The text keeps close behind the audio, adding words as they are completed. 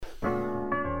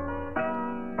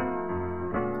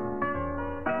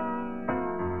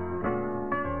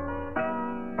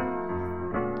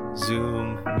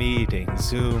Zoom meeting,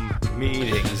 Zoom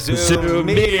meeting, Zoom, Zoom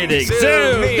meeting, meeting, Zoom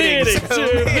Zoom meeting, meeting,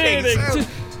 Zoom meeting. Zoom.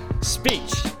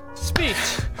 Speech.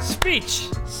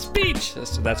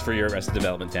 That's for your Arrested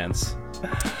Development fans.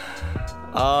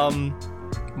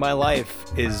 My life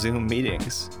is Zoom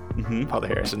meetings. Father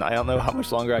Harrison, I don't know how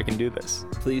much longer I can do this.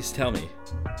 Please tell me.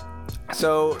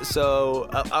 So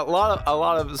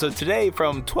today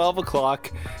from 12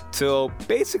 o'clock till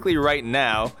basically right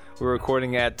now, we're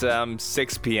recording at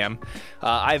 6 p.m.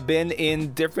 I've been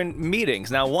in different meetings.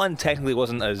 Now, one technically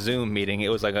wasn't a Zoom meeting. It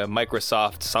was like a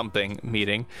Microsoft something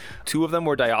meeting. Two of them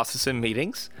were diocesan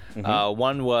meetings.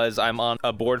 One was I'm on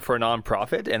a board for a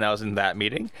nonprofit, and I was in that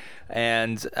meeting.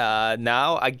 And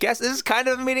now I guess this is kind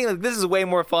of a meeting. Like, this is way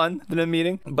more fun than a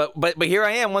meeting. But here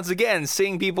I am once again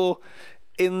seeing people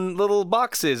in little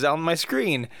boxes on my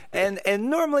screen. And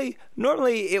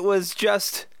normally it was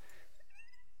just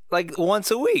like once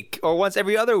a week or once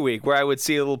every other week where I would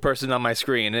see a little person on my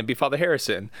screen and it'd be Father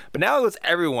Harrison. But now it's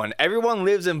everyone. Everyone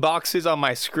lives in boxes on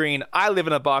my screen. I live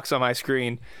in a box on my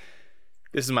screen.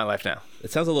 This is my life now.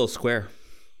 It sounds a little square.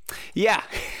 Yeah.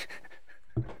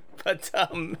 But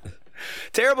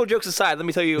terrible jokes aside, let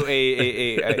me tell you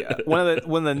one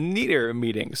of the neater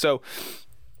meetings. So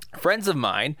friends of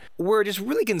mine were just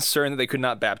really concerned that they could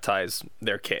not baptize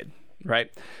their kid.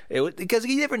 Right, because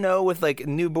you never know with like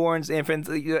newborns, infants,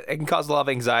 it can cause a lot of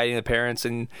anxiety in the parents,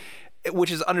 and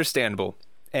which is understandable.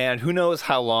 And who knows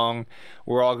how long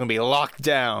we're all going to be locked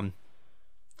down.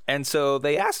 And so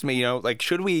they asked me, like,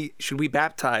 should we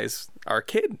baptize our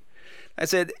kid? I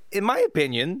said, in my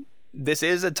opinion, this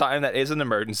is a time that is an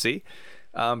emergency.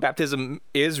 Baptism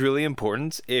is really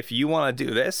important. If you want to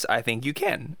do this, I think you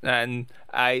can. And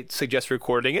I suggest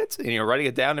recording it, and writing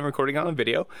it down and recording it on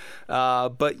video.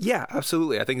 But yeah,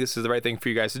 absolutely. I think this is the right thing for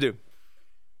you guys to do.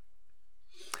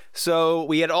 So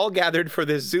we had all gathered for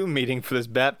this Zoom meeting for this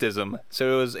baptism.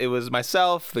 So it was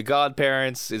myself, the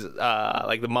godparents,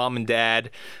 like the mom and dad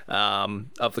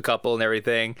of the couple and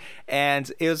everything. And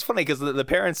it was funny because the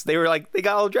parents, they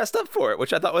got all dressed up for it,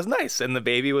 which I thought was nice. And the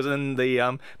baby was in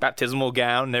the baptismal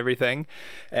gown and everything.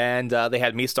 And they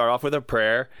had me start off with a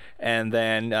prayer, and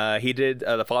then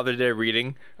the father did a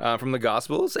reading from the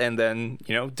Gospels, and then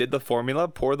did the formula,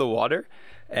 pour the water,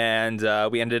 and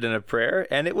we ended in a prayer,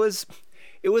 and it was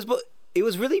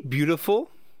really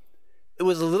beautiful. It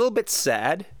was a little bit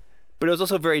sad, but it was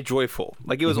also very joyful.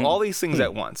 Like, it was all these things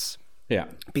at once. Yeah.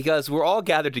 Because we're all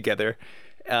gathered together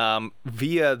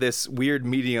via this weird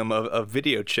medium of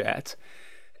video chat.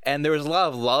 And there was a lot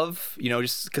of love,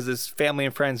 just because this family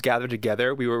and friends gathered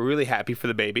together. We were really happy for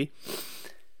the baby.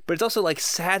 But it's also like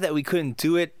sad that we couldn't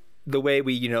do it the way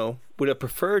we, would have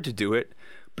preferred to do it.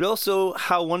 But also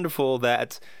how wonderful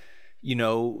that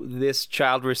this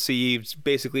child received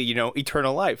basically,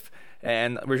 eternal life,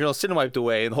 and original sin wiped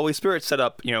away, and the Holy Spirit set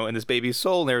up, in this baby's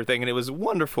soul and everything. And it was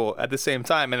wonderful at the same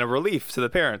time, and a relief to the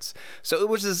parents. So it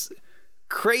was this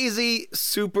crazy,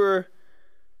 super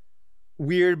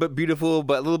weird, but beautiful,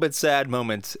 but a little bit sad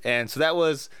moment. And so that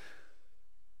was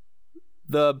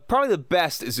probably the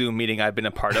best Zoom meeting I've been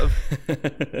a part of.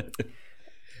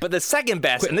 But the second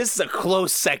best, and this is a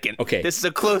close second. Okay. This is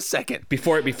a close second.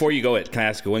 Before you go, can I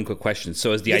ask one quick question?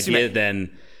 So is the idea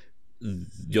then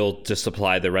you'll just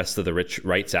apply the rest of the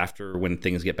rites after when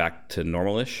things get back to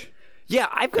normal-ish? Yeah,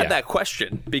 I've got that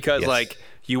question because,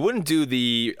 you wouldn't do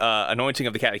the anointing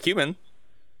of the catechumen.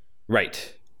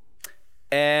 Right.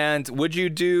 And would you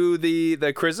do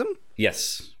the chrism?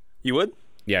 Yes. You would?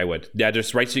 Yeah, I would. Yeah,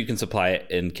 there's rights you can supply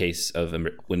it in case of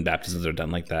when baptisms are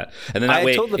done like that. And then that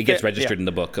way it gets registered in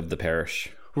the book of the parish.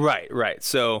 Right.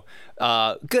 So,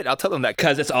 good. I'll tell them that.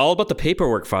 Because it's all about the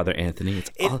paperwork, Father Anthony.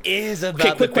 It is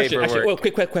about the paperwork.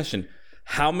 Actually, quick question.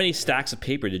 How many stacks of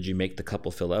paper did you make the couple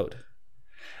fill out?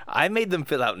 I made them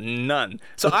fill out none.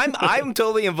 So I'm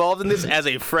totally involved in this as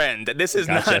a friend. This is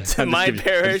not my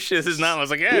parish. This is not. I was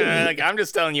like, I'm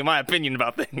just telling you my opinion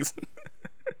about things.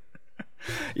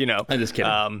 I'm just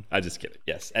kidding. I'm just kidding.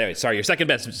 Yes. Anyway, sorry. Your second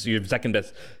best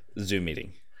Zoom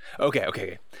meeting.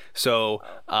 Okay. So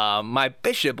my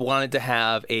bishop wanted to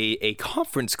have a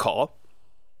conference call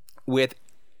with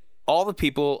all the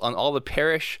people on all the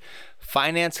parish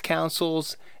finance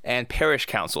councils and parish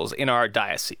councils in our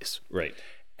diocese. Right.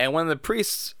 And one of the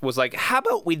priests was like, "How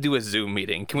about we do a Zoom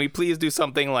meeting? Can we please do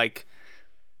something like?"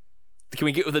 Can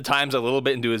we get with the times a little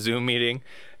bit and do a Zoom meeting?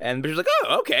 And Bishop's like,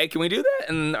 oh, okay, can we do that?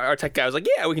 And our tech guy was like,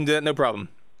 yeah, we can do that, no problem.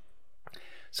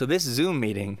 So this Zoom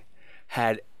meeting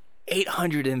had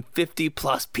 850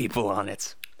 plus people on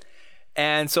it.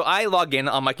 And so I log in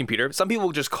on my computer. Some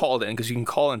people just called in because you can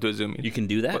call into a Zoom meeting. You can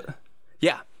do that? But,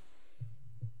 yeah.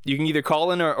 You can either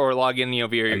call in or log in via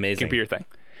your computer thing.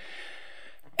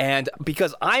 And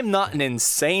because I'm not an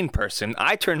insane person,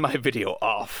 I turned my video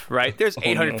off, right? There's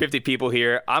 850 people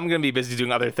here. I'm going to be busy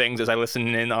doing other things as I listen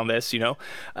in on this,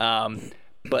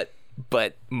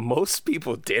 But most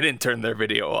people didn't turn their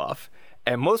video off.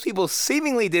 And most people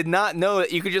seemingly did not know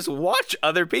that you could just watch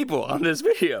other people on this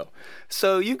video.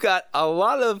 So you got a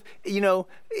lot of,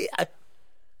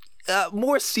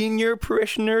 more senior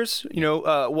parishioners,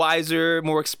 wiser,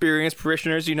 more experienced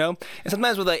parishioners, And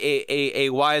sometimes with a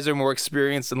wiser, more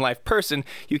experienced in life person,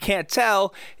 you can't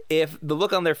tell if the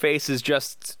look on their face is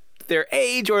just their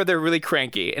age or they're really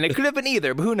cranky. And it could have been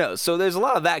either, but who knows? So there's a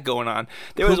lot of that going on.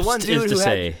 There was one dude who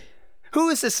had... Who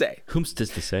is to say? Whom's to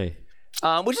say?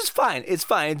 Which is fine. It's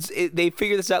fine. They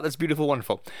figure this out. That's beautiful,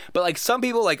 wonderful. But like some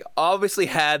people, like obviously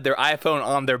had their iPhone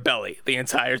on their belly the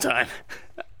entire time.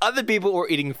 Other people were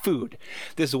eating food.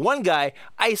 This one guy,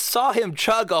 I saw him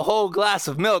chug a whole glass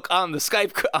of milk on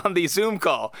the Zoom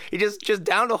call. He just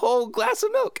downed a whole glass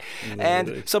of milk. Really?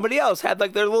 And somebody else had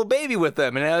like their little baby with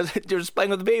them, and they were just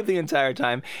playing with the baby the entire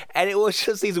time. And it was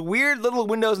just these weird little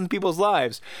windows in people's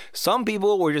lives. Some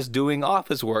people were just doing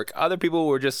office work. Other people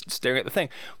were just staring at the thing.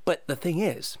 But the thing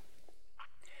is,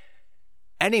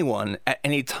 anyone at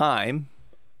any time,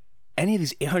 any of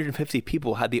these 850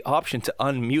 people had the option to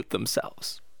unmute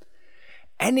themselves.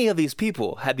 Any of these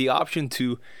people had the option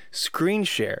to screen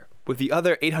share with the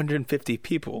other 850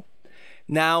 people.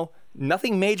 Now,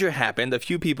 nothing major happened. A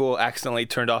few people accidentally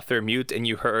turned off their mute and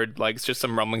you heard like just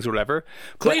some rumblings or whatever.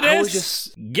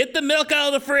 Cletus, get the milk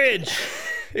out of the fridge.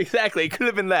 Exactly. It could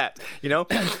have been that,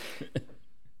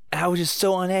 I was just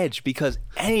so on edge because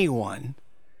anyone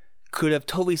could have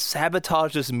totally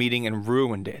sabotaged this meeting and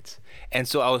ruined it. And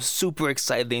so I was super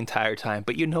excited the entire time.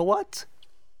 But you know what?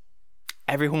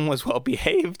 Everyone was well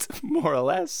behaved, more or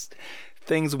less.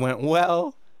 Things went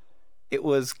well. It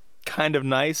was kind of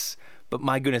nice, but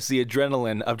my goodness, the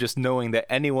adrenaline of just knowing that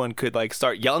anyone could like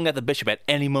start yelling at the bishop at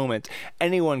any moment.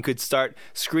 Anyone could start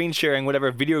screen sharing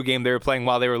whatever video game they were playing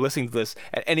while they were listening to this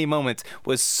at any moment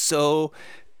was so...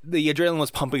 The adrenaline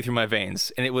was pumping through my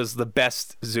veins, and it was the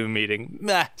best Zoom meeting.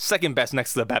 Second best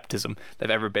next to the baptism that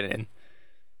I've ever been in.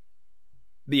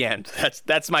 The end.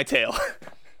 That's my tale.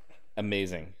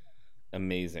 Amazing.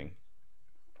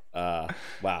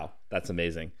 Wow, that's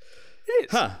amazing. It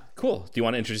is. Huh, cool. Do you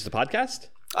want to introduce the podcast?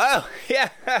 Oh, yeah.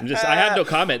 I have no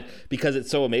comment because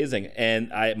it's so amazing. And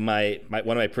my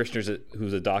one of my parishioners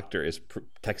who's a doctor is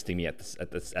texting me at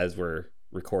this as we're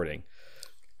recording.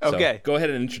 Okay. So go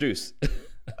ahead and introduce.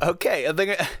 Okay.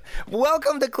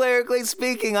 Welcome to Clerically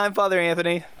Speaking. I'm Father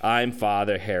Anthony. I'm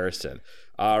Father Harrison.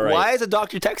 All right. Why is a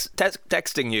doctor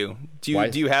texting you? Do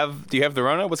you have the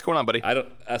Rona? What's going on, buddy? I don't.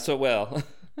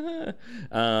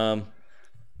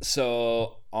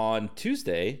 So on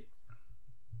Tuesday.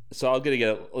 So I'm gonna get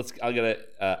a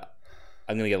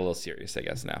little serious, I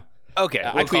guess now. Okay.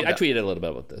 I tweeted a little bit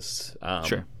about this.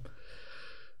 Sure.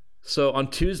 So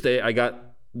on Tuesday, I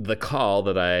got the call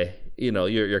that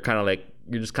you're kind of like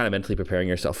you're just kind of mentally preparing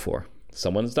yourself for.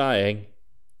 Someone's dying.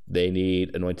 They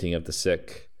need anointing of the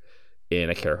sick in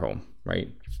a care home, right?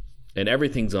 And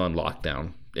everything's on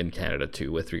lockdown in Canada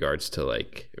too, with regards to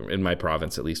like in my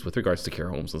province at least, with regards to care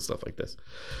homes and stuff like this.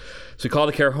 So we called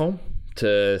the care home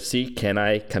to see, can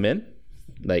I come in?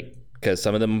 Like, because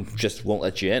some of them just won't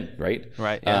let you in, right?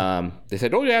 Right. Yeah. They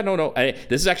said, oh yeah, no.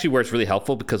 This is actually where it's really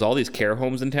helpful because all these care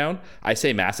homes in town, I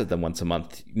say mass at them once a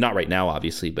month. Not right now,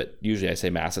 obviously, but usually I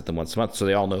say mass at them once a month, so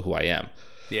they all know who I am.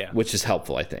 Yeah. Which is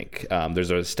helpful, I think.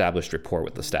 There's an established rapport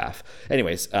with the staff.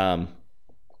 Anyways,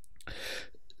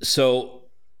 so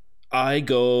I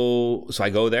go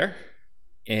there,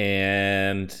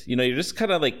 and you're just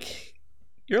kind of like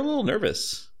you're a little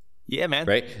nervous. Yeah, man.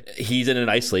 Right? He's in an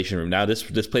isolation room. Now, this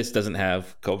place doesn't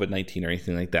have COVID-19 or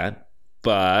anything like that.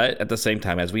 But at the same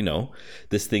time, as we know,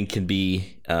 this thing can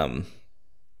be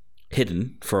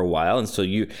hidden for a while. And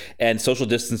social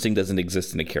distancing doesn't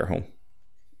exist in a care home.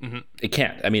 Mm-hmm. It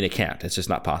can't. It can't. It's just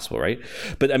not possible, right?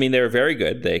 But they were very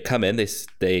good. They come in,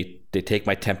 they take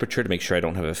my temperature to make sure I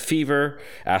don't have a fever,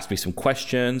 ask me some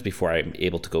questions before I'm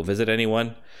able to go visit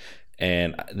anyone.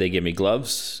 And they give me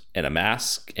gloves and a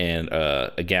mask and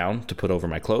a gown to put over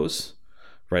my clothes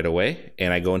right away.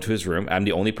 And I go into his room. I'm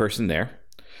the only person there.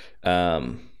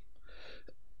 I'm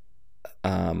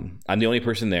the only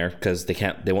person there because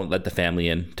they won't let the family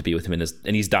in to be with him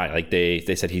and he's dying. Like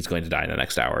they said he's going to die in the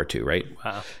next hour or two, right?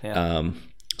 Wow. Yeah.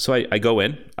 So I go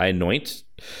in, I anoint,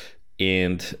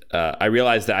 and I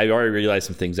realized that I already realized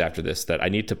some things after this that I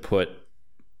need to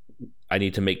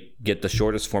get the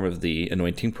shortest form of the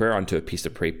anointing prayer onto a piece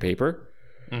of paper.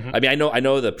 Mm-hmm. I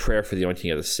know the prayer for the anointing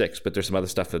of the sick, but there's some other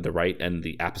stuff to the right and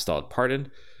the apostolic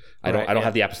pardon. I don't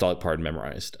have the apostolic pardon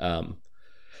memorized.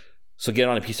 So get it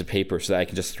on a piece of paper so that I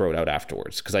can just throw it out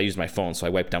afterwards. Because I use my phone, so I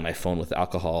wipe down my phone with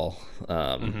alcohol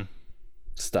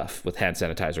stuff with hand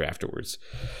sanitizer afterwards.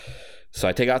 So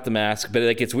I take out the mask, but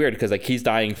like it's weird because like he's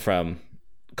dying from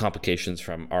complications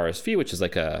from RSV, which is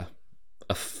like a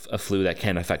flu that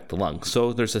can affect the lungs.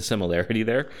 So there's a similarity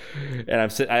there. And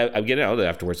I'm getting out of it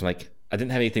afterwards. I'm like, I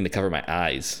didn't have anything to cover my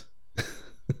eyes.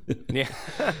 Yeah.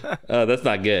 That's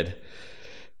not good.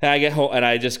 And I get home and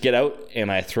I just get out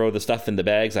and I throw the stuff in the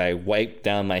bags. I wipe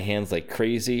down my hands like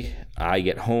crazy. I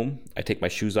get home. I take my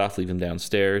shoes off, leave them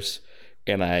downstairs,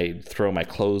 and I throw my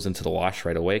clothes into the wash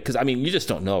right away. Because, I mean, you just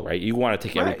don't know, right? You want to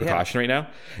take every precaution right now.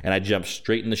 And I jump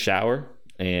straight in the shower.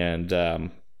 And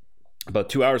about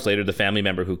 2 hours later, the family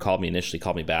member who called me initially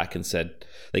called me back and said,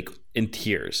 like, in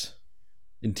tears,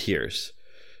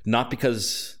 not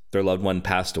because their loved one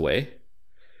passed away,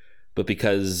 but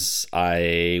because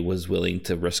I was willing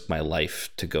to risk my life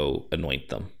to go anoint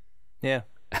them. Yeah.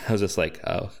 I was just like,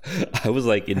 oh, I was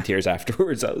like in tears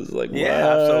afterwards. I was like, what?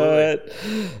 Yeah,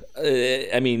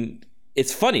 absolutely. I mean,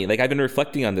 it's funny. Like I've been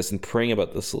reflecting on this and praying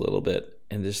about this a little bit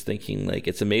and just thinking like,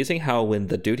 it's amazing how when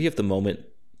the duty of the moment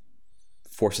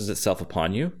forces itself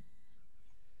upon you,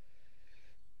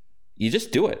 you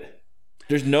just do it.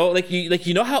 There's no, like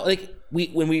you know how, like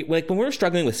when we're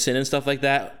struggling with sin and stuff like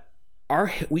that,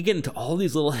 we get into all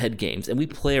these little head games and we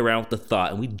play around with the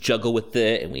thought and we juggle with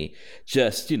it and we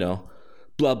just,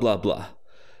 blah, blah, blah.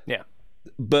 Yeah.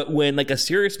 But when like a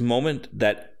serious moment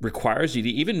that requires you to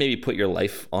even maybe put your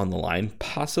life on the line,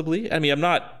 possibly. I mean, I'm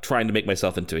not trying to make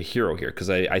myself into a hero here because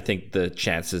I think the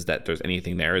chances that there's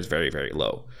anything there is very, very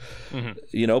low.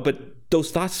 Mm-hmm. But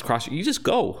those thoughts cross you just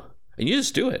go and you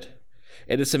just do it.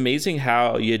 And it's amazing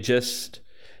how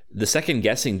the second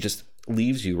guessing just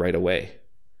leaves you right away.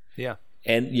 Yeah.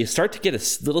 And you start to get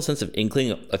a little sense of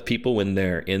inkling of people when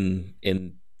they're in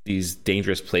these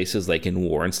dangerous places, like in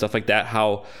war and stuff like that,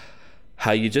 how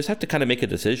you just have to kind of make a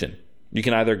decision. You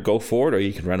can either go forward or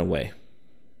you can run away.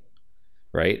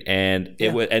 Right. And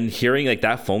and hearing like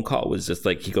that phone call was just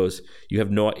like, he goes,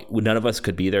 none of us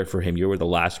could be there for him. You were the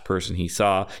last person he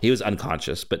saw. He was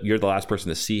unconscious, but you're the last person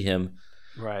to see him.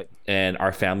 Right. And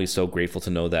our family's so grateful to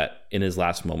know that in his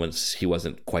last moments, he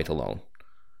wasn't quite alone.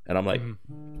 And I'm like,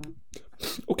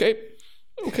 okay.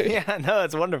 Yeah, no,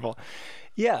 that's wonderful.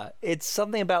 Yeah, it's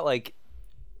something about like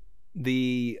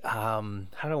the how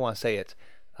do I want to say it?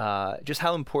 Just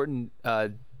how important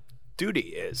duty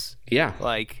is. Yeah.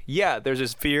 Like, yeah, there's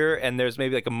this fear and there's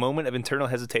maybe like a moment of internal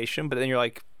hesitation, but then you're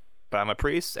like, but I'm a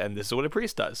priest and this is what a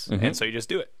priest does. Mm-hmm. And so you just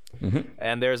do it. Mm-hmm.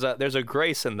 And there's a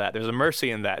grace in that. There's a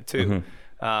mercy in that too.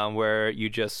 Mm-hmm. Where you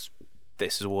just,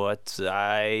 this is what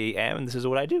I am and this is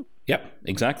what I do. Yep,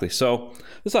 exactly. So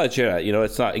that's how I share that.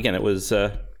 It's not, again, it was,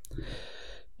 this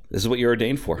is what you're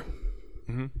ordained for.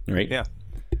 Mm-hmm. Right? Yeah.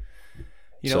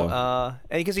 And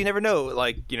because you never know,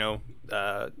 like, you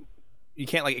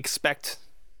can't like expect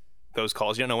those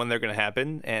calls. You don't know when they're going to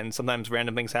happen. And sometimes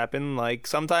random things happen. Like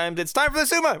sometimes it's time for the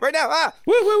Summa right now. Ah!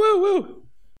 Woo, woo, woo, woo.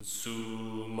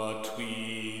 Summa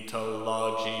Twita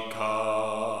Logica.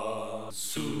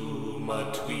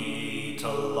 Summa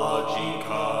Twita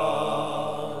Logica.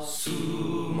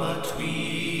 Summa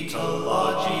Twita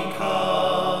Logica.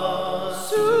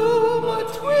 Summa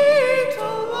Twita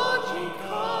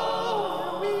Logica.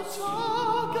 We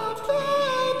talk about the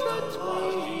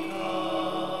Logica.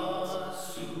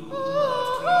 Summa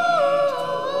Twita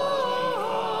Logica.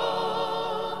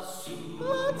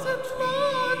 Lots of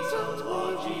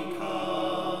Logica.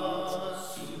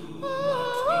 Summa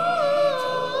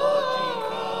Twita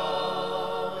Logica.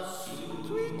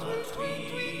 Summa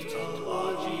Twita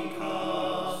Logica.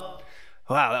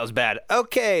 Wow, that was bad.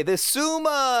 Okay, the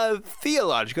Summa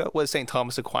Theologica was St.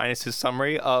 Thomas Aquinas'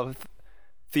 summary of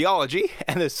theology,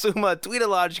 and the Summa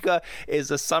Tweetologica is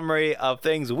a summary of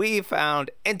things we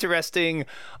found interesting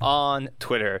on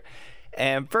Twitter.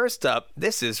 And first up,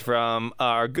 this is from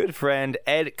our good friend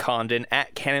Ed Condon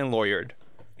at Canon Lawyered.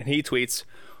 And he tweets,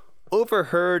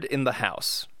 "Overheard in the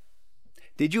house.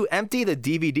 Did you empty the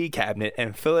DVD cabinet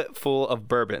and fill it full of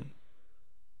bourbon?"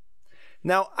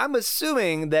 Now, I'm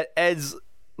assuming that Ed's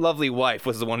lovely wife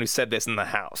was the one who said this in the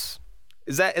house.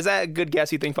 Is that a good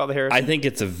guess, you think, Father Harrison? I think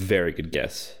it's a very good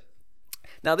guess.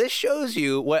 Now, this shows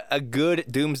you what a good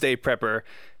doomsday prepper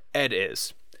Ed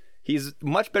is. He's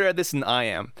much better at this than I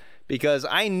am, because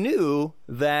I knew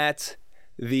that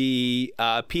the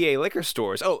PA liquor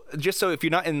stores, just so if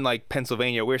you're not in like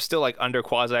Pennsylvania, we're still like under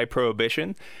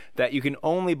quasi-prohibition, that you can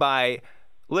only buy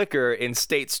liquor in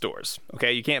state stores,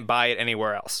 okay? You can't buy it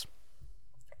anywhere else.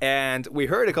 And we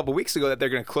heard a couple weeks ago that they're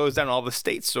going to close down all the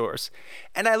state stores.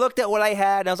 And I looked at what I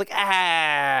had and I was like,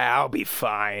 I'll be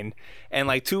fine. And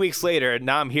like 2 weeks later,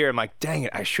 now I'm here. I'm like, dang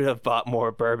it, I should have bought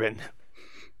more bourbon.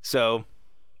 So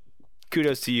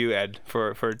kudos to you, Ed,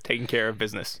 for taking care of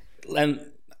business. And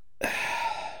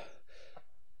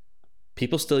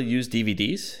people still use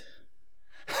DVDs?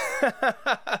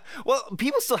 Well,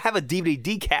 people still have a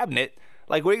DVD cabinet.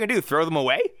 Like, what are you going to do? Throw them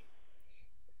away?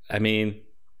 I mean,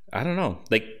 I don't know.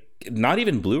 Like, not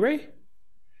even Blu-ray?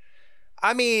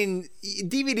 I mean,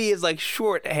 DVD is like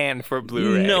shorthand for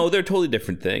Blu-ray. No, they're totally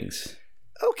different things.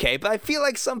 Okay, but I feel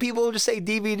like some people just say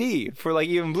DVD for like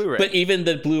even Blu-ray. But even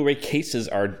the Blu-ray cases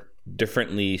are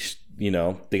differently,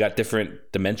 they got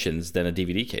different dimensions than a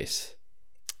DVD case.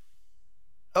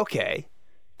 Okay.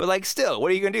 But like still,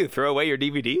 what are you going to do? Throw away your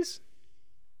DVDs?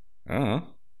 I don't know.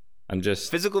 I'm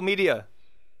just... Physical media.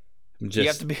 You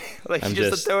have to be like I'm just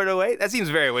to throw it away? That seems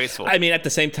very wasteful. I mean, at the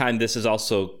same time, this is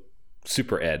also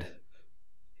super Ed.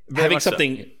 Very Having much so.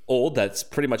 something old that's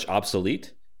pretty much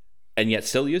obsolete and yet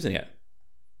still using it.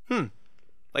 Like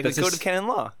That's the Code just- of Canon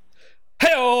Law.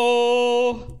 Hey-oh!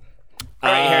 All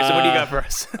right, Harrison, what do you got for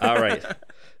us? All right.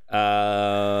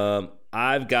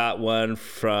 I've got one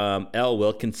from L.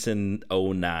 Wilkinson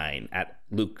 09 at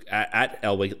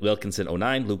L. Wilkinson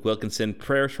 09. Luke Wilkinson,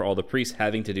 prayers for all the priests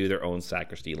having to do their own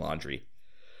sacristy laundry.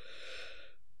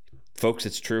 Folks,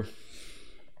 it's true.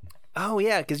 Oh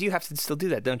yeah, because you have to still do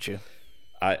that, don't you?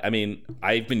 I mean,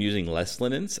 I've been using less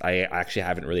linens. I actually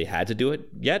haven't really had to do it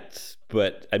yet,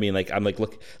 but I mean, like, I'm like,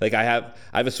 look, like I have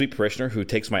a sweet parishioner who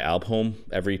takes my alb home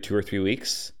every 2 or 3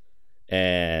 weeks,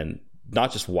 and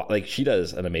not just like she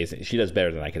does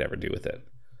better than I could ever do with it.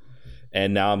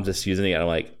 And now I'm just using it, and I'm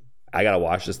like, I gotta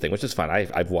wash this thing, which is fine.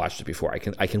 I've washed it before.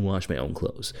 I can wash my own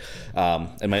clothes,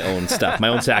 and my own stuff, my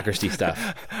own sacristy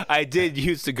stuff. I did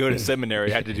used to go to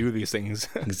seminary. I had to do these things.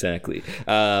 Exactly.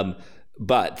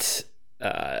 But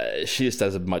she just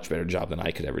does a much better job than I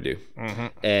could ever do. Mm-hmm.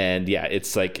 And yeah,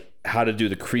 it's like how to do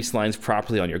the crease lines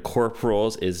properly on your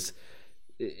corporals is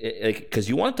because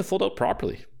you want it to fold out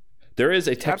properly. There is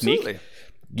a technique. Absolutely.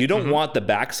 You don't want the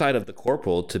backside of the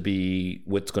corporal to be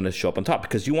what's going to show up on top,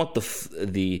 because you want the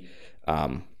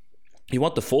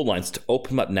fold lines to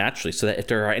open up naturally, so that if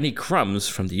there are any crumbs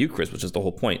from the Eucharist, which is the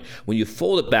whole point, when you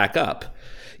fold it back up,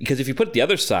 because if you put it the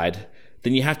other side,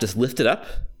 then you have to lift it up,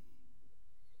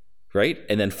 right,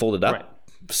 and then fold it up. Right.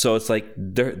 So it's like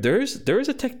there is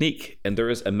a technique and there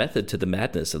is a method to the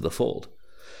madness of the fold,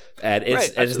 and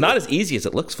it's not as easy as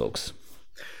it looks, folks.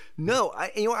 No,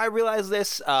 I realized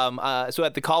this. So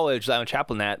at the college that I'm a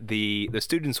chaplain at, the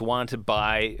students wanted to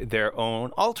buy their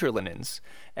own altar linens,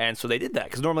 and so they did that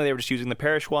because normally they were just using the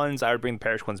parish ones. I would bring the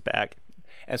parish ones back,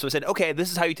 and so I said, okay,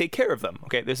 this is how you take care of them.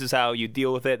 Okay, this is how you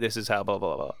deal with it. This is how blah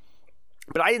blah blah.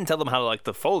 But I didn't tell them how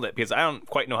to fold it, because I don't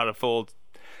quite know how to fold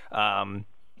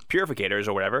purificators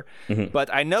or whatever. Mm-hmm.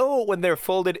 But I know when they're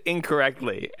folded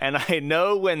incorrectly, and I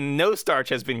know when no starch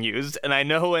has been used, and I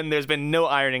know when there's been no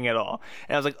ironing at all.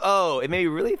 And I was like, oh, it made me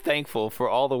really thankful for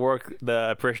all the work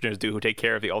the parishioners do who take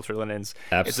care of the altar linens.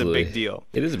 Absolutely. It's a big deal.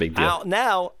 It is a big deal.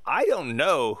 Now I don't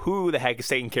know who the heck is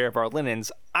taking care of our linens.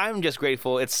 I'm just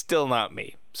grateful it's still not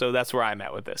me. So that's where I'm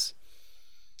at with this.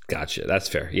 Gotcha. That's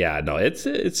fair. Yeah, no, it's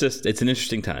an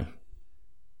interesting time.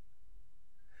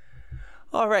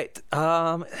 All right.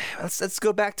 Let's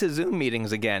go back to Zoom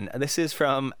meetings again. This is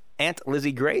from Aunt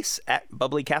Lizzie Grace at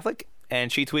Bubbly Catholic,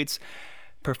 and she tweets,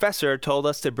 "Professor told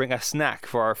us to bring a snack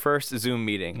for our first Zoom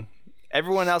meeting.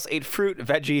 Everyone else ate fruit,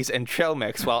 veggies, and trail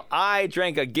mix, while I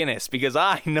drank a Guinness because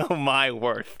I know my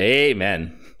worth."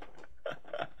 Amen.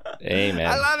 Amen.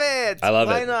 I love it. I love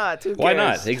it. Why not? Who cares? Why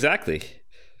not? Exactly.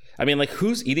 I mean, like,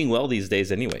 who's eating well these days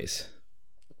anyways?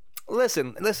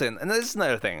 Listen, and this is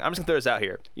another thing. I'm just gonna throw this out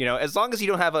here. As long as you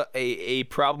don't have a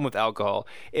problem with alcohol,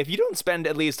 if you don't spend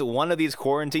at least one of these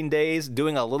quarantine days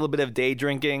doing a little bit of day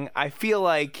drinking, I feel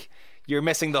like you're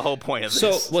missing the whole point of this.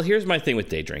 So, well, here's my thing with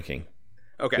day drinking.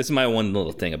 Okay. This is my one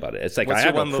little thing about it. It's like I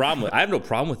have no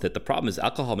problem with it. The problem is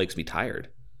alcohol makes me tired.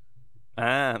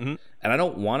 Mm-hmm. And I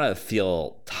don't want to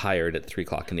feel tired at 3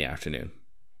 o'clock in the afternoon.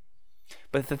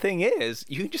 But the thing is,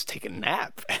 you can just take a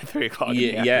nap at 3 o'clock in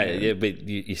the afternoon. Yeah, but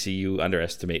you see, you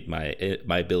underestimate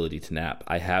my ability to nap.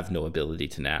 I have no ability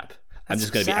to nap. I'm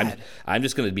just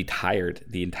gonna be tired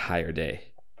the entire day.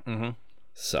 Mm-hmm.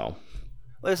 So,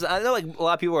 listen, I know like a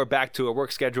lot of people are back to a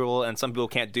work schedule, and some people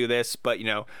can't do this. But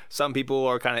some people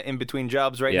are kind of in between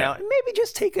jobs right now. And maybe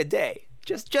just take a day.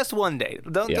 Just one day.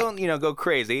 Don't go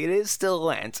crazy. It is still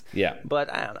Lent. Yeah.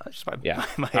 But I don't know. It's just my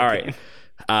All opinion.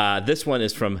 right. This one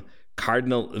is from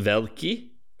Cardinal Welke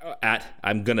at,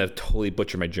 I'm gonna totally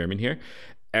butcher my German here,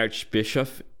 Archbishop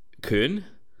Kuhn.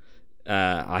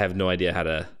 I have no idea how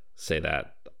to say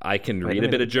that. I can read a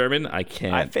bit of German. I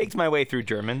can't. I faked my way through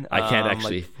German. I can't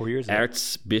actually. Like 4 years ago.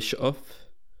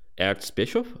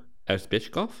 Erzbischof,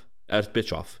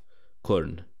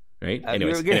 Köln. Right.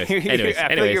 Anyways. I feel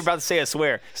like you're about to say a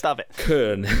swear. Stop it.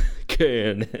 Köln.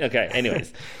 Okay.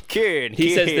 Anyways. Köln.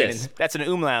 He says this. That's an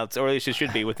umlaut, or at least it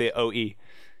should be with the OE.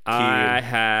 I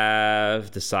have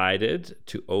decided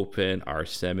to open our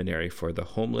seminary for the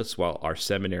homeless while our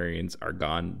seminarians are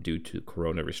gone due to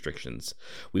corona restrictions.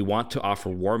 We want to offer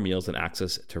warm meals and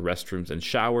access to restrooms and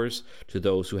showers to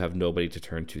those who have nobody to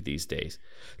turn to these days.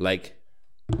 Like,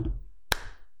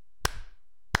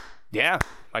 yeah,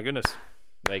 my goodness.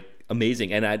 Like,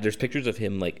 amazing. And there's pictures of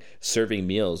him, like, serving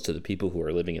meals to the people who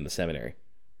are living in the seminary.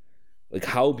 Like,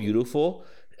 how beautiful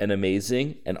and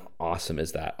amazing and awesome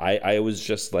is that? I was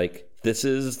just like, this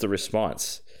is the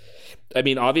response. I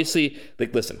mean, obviously,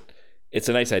 like, listen, it's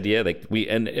a nice idea. Like, we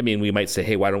might say,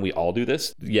 hey, why don't we all do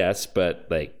this? Yes, but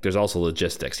like, there's also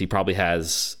logistics. He probably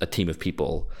has a team of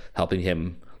people helping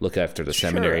him look after the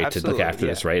seminary to look after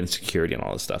this, right? And security and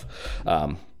all this stuff.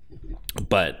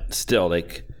 But still,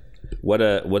 like, what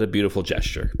a beautiful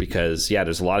gesture, because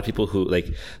there's a lot of people who,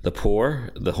 like, the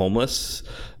poor, the homeless,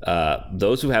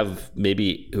 those who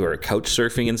are couch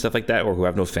surfing and stuff like that, or who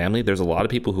have no family. There's a lot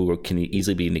of people who can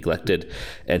easily be neglected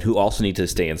and who also need to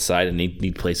stay inside and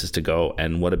need places to go.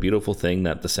 And what a beautiful thing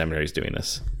that the seminary is doing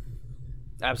this.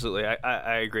 Absolutely.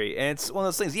 I agree. And it's one of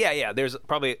those things. Yeah. There's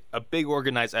probably a big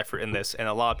organized effort in this, and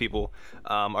a lot of people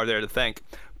are there to thank.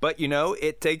 But,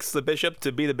 it takes the bishop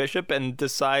to be the bishop and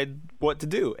decide what to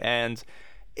do. And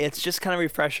it's just kind of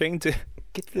refreshing to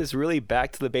get this really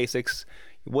back to the basics.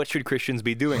 What should Christians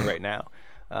be doing right now?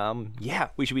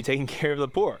 We should be taking care of the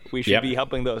poor. We should be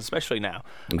helping those, especially now,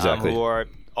 exactly, who are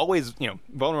always,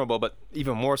 vulnerable, but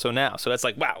even more so now. So that's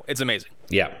like, wow, it's amazing.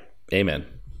 Yeah. Amen.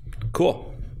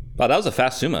 Cool. Wow, that was a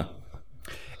fast Summa.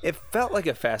 It felt like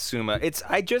a fast Summa.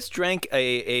 I just drank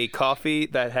a coffee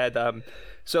that had...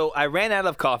 So I ran out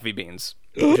of coffee beans,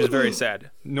 which is very sad.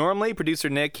 Normally, producer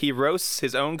Nick, he roasts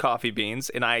his own coffee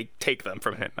beans, and I take them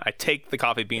from him. I take the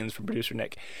coffee beans from producer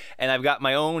Nick. And I've got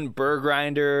my own burr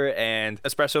grinder and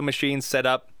espresso machine set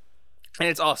up, and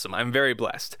it's awesome. I'm very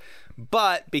blessed.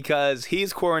 But because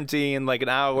he's quarantined like an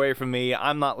hour away from me,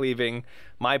 I'm not leaving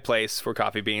my place for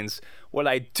coffee beans. What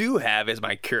I do have is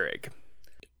my Keurig.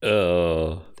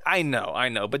 Oh. I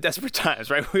know, but desperate times,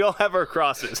 right? We all have our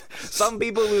crosses. Some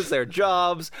people lose their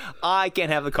jobs. I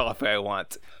can't have the coffee I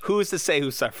want. Who's to say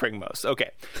who's suffering most?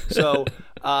 Okay, so,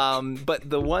 but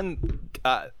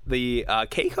the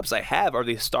K-Cups I have are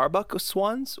the Starbucks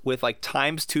ones with like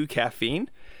 ×2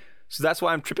 caffeine. So that's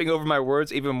why I'm tripping over my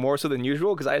words even more so than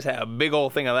usual, because I just had a big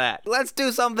old thing of that. Let's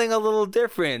do something a little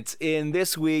different in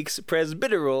this week's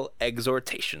Presbyteral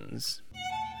Exhortations.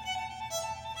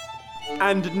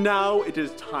 And now it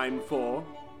is time for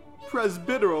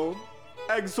Presbyteral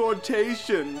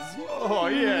Exhortations. Oh,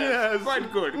 yes.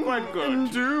 Quite good.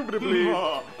 Indubitably.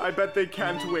 I bet they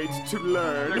can't wait to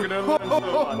learn. They're gonna learn so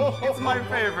much. It's my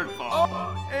favorite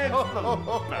part. It's the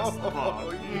best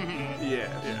part.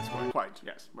 Yes, quite.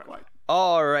 Yes, quite.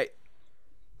 All right.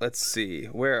 Let's see.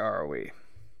 Where are we?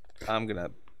 I'm going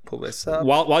to pull this up.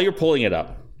 While you're pulling it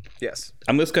up, Yes.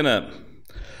 I'm just gonna.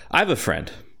 I have a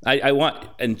friend. I want,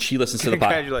 and she listens to the podcast.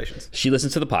 Congratulations. She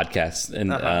listens to the podcast,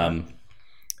 and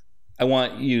I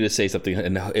want you to say something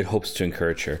in hopes to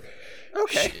encourage her.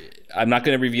 Okay. I'm not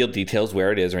going to reveal details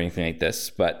where it is or anything like this,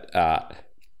 but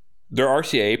their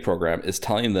RCIA program is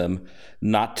telling them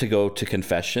not to go to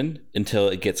confession until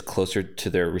it gets closer to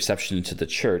their reception into the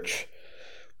church,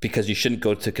 because you shouldn't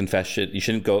go to confession. You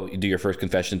shouldn't go do your first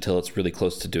confession until it's really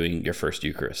close to doing your first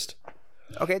Eucharist.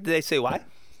 Okay. Did they say why?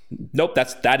 Nope,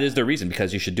 that is the reason,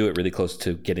 because you should do it really close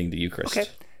to getting the Eucharist. Okay.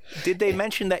 Did they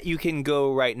mention that you can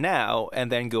go right now and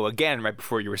then go again right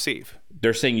before you receive?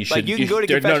 They're saying you should. Like you can go to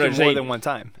confession more than one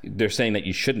time. They're saying that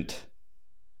you shouldn't.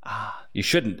 You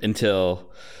shouldn't until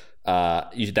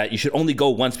you should only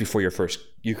go once before your first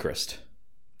Eucharist.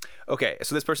 Okay,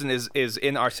 so this person is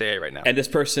in RCA right now, and this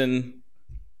person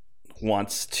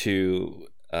wants to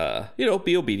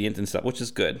be obedient and stuff, which is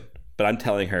good. But I'm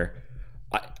telling her,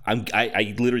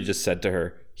 I literally just said to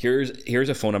her, here's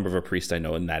a phone number of a priest I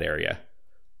know in that area.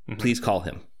 Please call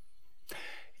him.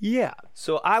 Yeah.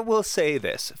 So I will say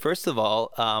this. First of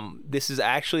all, this is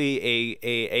actually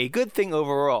a good thing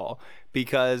overall,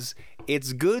 because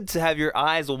it's good to have your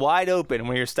eyes wide open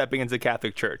when you're stepping into the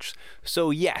Catholic Church.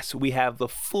 So yes, we have the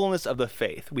fullness of the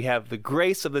faith. We have the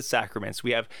grace of the sacraments.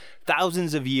 We have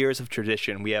thousands of years of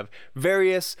tradition. We have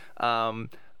various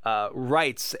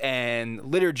rites and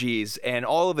liturgies and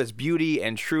all of this beauty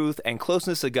and truth and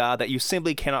closeness to God that you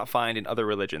simply cannot find in other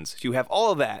religions. You have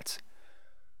all of that,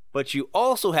 but you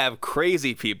also have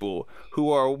crazy people who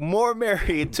are more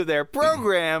married to their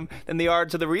program than they are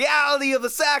to the reality of the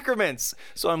sacraments.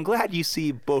 So I'm glad you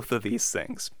see both of these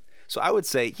things. So I would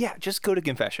say, yeah, just go to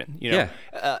confession. You know,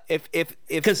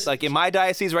 if like in my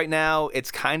diocese right now,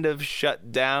 it's kind of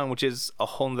shut down, which is a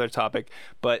whole nother topic,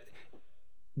 but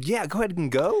yeah, go ahead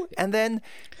and go. And then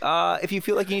if you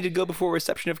feel like you need to go before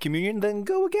reception of communion, then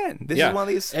go again. This is one of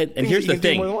these and things here's that you the can do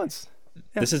thing. more than once.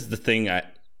 Yeah. This is the thing.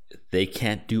 They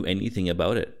can't do anything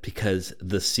about it because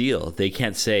the seal, they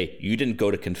can't say, you didn't go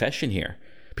to confession here.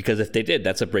 Because if they did,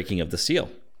 that's a breaking of the seal.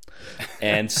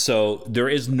 And so there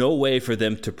is no way for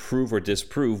them to prove or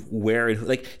disprove where,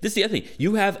 like, this is the other thing.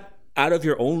 You have, out of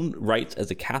your own rights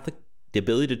as a Catholic, the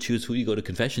ability to choose who you go to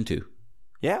confession to.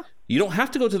 Yeah. You don't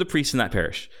have to go to the priest in that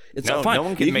parish. It's fine. No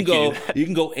one can you make can go, you do that. You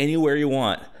can go anywhere you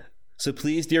want. So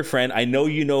please, dear friend, I know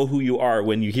you know who you are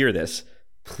when you hear this.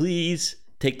 Please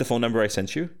take the phone number I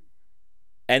sent you.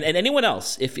 And anyone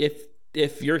else, if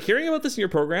you're hearing about this in your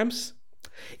programs,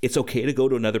 it's okay to go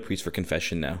to another priest for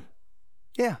confession now.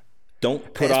 Yeah.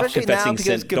 Don't put off confessing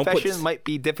sin. Especially now, because confession might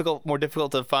be more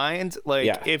difficult to find.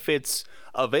 Like, if it's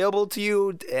available to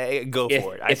you, go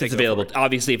for it. If it's available,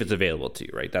 obviously, if it's available to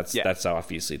you, right? That's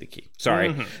obviously the key.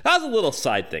 Sorry, that was a little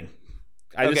side thing.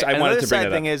 I wanted to bring that up. Another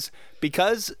side thing is,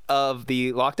 because of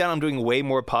the lockdown, I'm doing way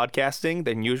more podcasting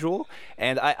than usual,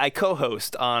 and I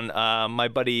co-host on my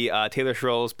buddy Taylor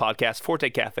Schroll's podcast, Forte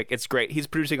Catholic. It's great. He's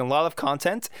producing a lot of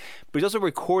content, but he's also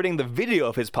recording the video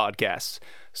of his podcast.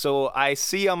 So I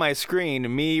see on my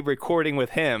screen me recording with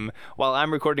him while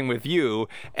I'm recording with you,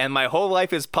 and my whole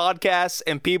life is podcasts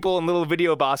and people and little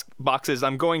video boxes.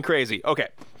 I'm going crazy. Okay.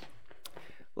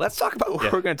 Let's talk about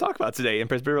what we're going to talk about today in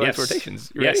Presbyterial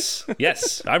Exhortations. You ready?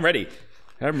 Yes. I'm ready.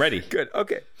 Good.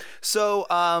 Okay. So,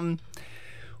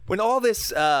 when all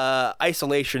this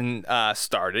isolation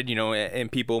started, you know,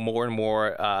 and people more and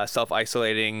more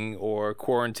self-isolating or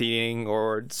quarantining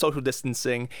or social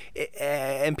distancing,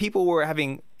 and people were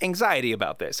having anxiety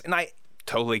about this. And I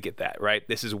totally get that, right?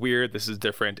 This is weird. This is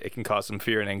different. It can cause some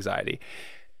fear and anxiety.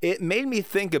 It made me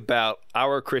think about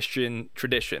our Christian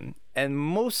tradition, and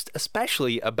most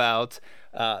especially about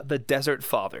the Desert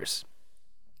Fathers.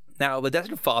 Now, the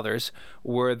Desert Fathers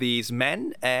were these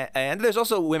men, and there's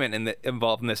also women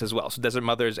involved in this as well, so Desert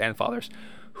Mothers and Fathers,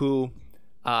 who,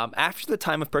 after the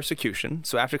time of persecution,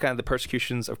 so after kind of the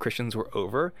persecutions of Christians were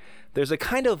over, there's a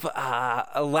kind of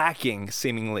a lacking,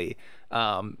 seemingly,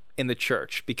 in the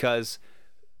church, because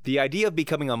the idea of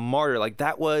becoming a martyr, like,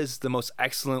 that was the most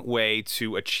excellent way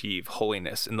to achieve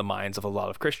holiness in the minds of a lot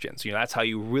of Christians. You know, that's how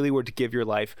you really were to give your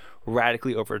life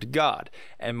radically over to God,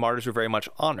 and martyrs were very much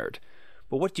honored.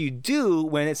 But what do you do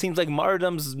when it seems like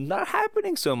martyrdom's not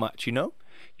happening so much, you know?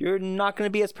 You're not going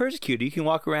to be as persecuted. You can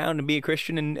walk around and be a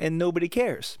Christian and nobody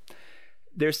cares.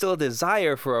 There's still a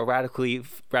desire for a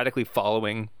radically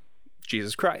following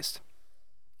Jesus Christ.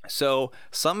 So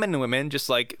some men and women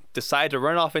just decide to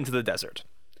run off into the desert.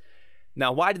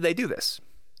 Now, why did they do this?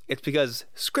 It's because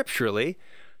scripturally,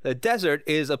 the desert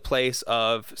is a place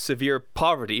of severe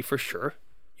poverty for sure.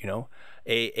 You know,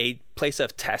 a place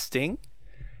of testing,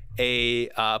 a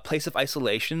place of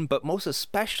isolation, but most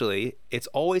especially, it's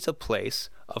always a place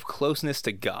of closeness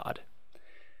to God.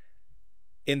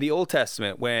 In the Old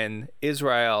Testament, when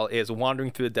Israel is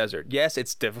wandering through the desert, yes,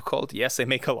 it's difficult. Yes, they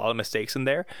make a lot of mistakes in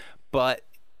there, but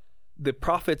the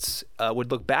prophets would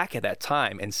look back at that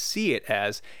time and see it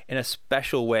as, in a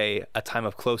special way, a time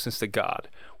of closeness to God,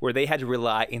 where they had to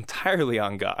rely entirely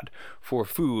on God for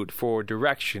food, for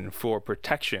direction, for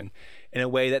protection, in a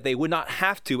way that they would not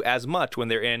have to as much when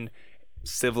they're in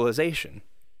civilization.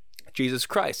 Jesus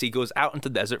Christ, he goes out into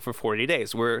the desert for 40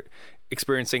 days. We're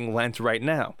experiencing Lent right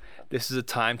now. This is a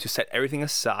time to set everything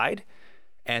aside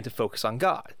and to focus on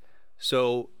God.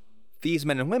 So these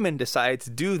men and women decided to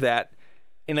do that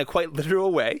in a quite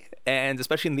literal way, and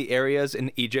especially in the areas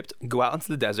in Egypt, go out into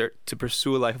the desert to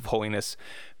pursue a life of holiness,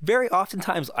 very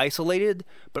oftentimes isolated,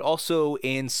 but also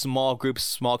in small groups,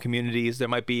 small communities. There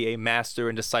might be a master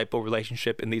and disciple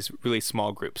relationship in these really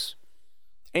small groups.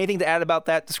 Anything to add about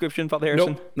that description, Father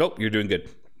Harrison? Nope, you're doing good.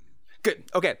 Good,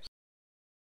 okay.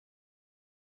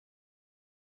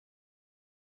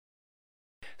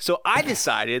 So I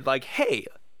decided, hey,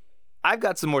 I've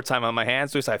got some more time on my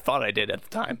hands, at least I thought I did at the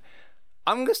time.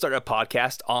 I'm going to start a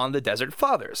podcast on the Desert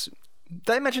Fathers.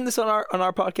 Did I mention this on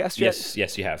our podcast yet?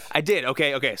 Yes, you have. I did.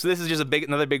 Okay. So this is just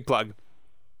another big plug.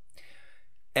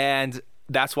 And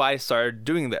that's why I started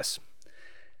doing this.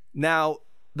 Now,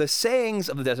 the sayings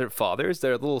of the Desert Fathers,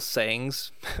 they're little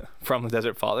sayings from the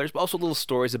Desert Fathers, but also little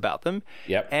stories about them.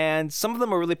 Yep. And some of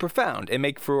them are really profound and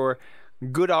make for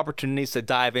good opportunities to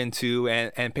dive into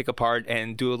and pick apart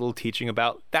and do a little teaching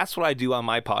about. That's what I do on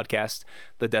my podcast,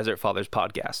 the Desert Fathers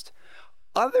Podcast.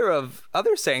 Other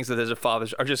sayings of the Desert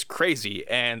Fathers are just crazy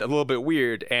and a little bit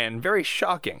weird and very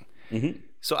shocking.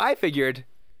 So I figured,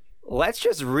 let's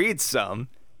just read some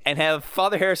and have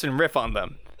Father Harrison riff on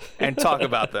them and talk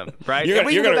about them, right? You're And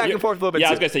we can go back you're- and forth a little bit. Yeah, I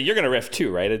too. was gonna say you're gonna riff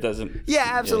too, right? It doesn't. Yeah,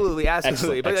 absolutely.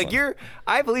 Excellent, But like excellent.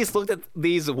 I've at least looked at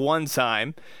these one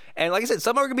time, and like I said,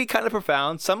 some are gonna be kind of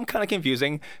profound, some kind of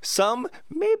confusing, some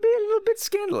maybe a little bit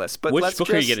scandalous. But Which let's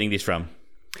book are you getting these from?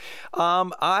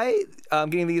 I'm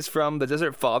getting these from the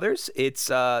Desert Fathers. It's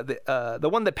the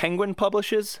one that Penguin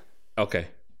publishes. Okay.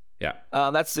 Yeah.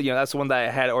 That's that's the one that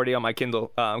I had already on my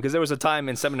Kindle. Because there was a time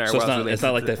in seminary So where I was really it's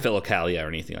not like into the Philokalia or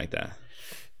anything like that.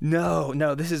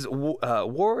 No, this is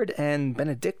Ward and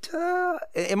Benedicta.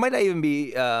 It might not even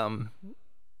be.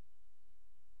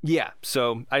 Yeah,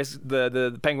 so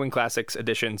the Penguin Classics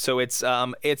edition. So it's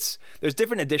there's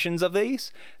different editions of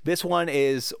these. This one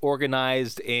is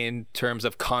organized in terms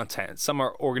of content. Some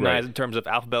are organized Right. in terms of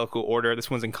alphabetical order.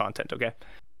 This one's in content.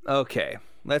 Okay.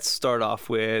 Let's start off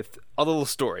with a little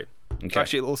story. Okay.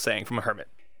 Actually, a little saying from a hermit.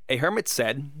 A hermit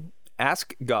said,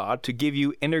 "Ask God to give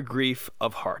you inner grief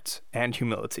of heart and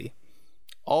humility.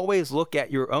 Always look at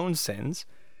your own sins.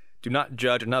 Do not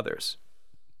judge another's.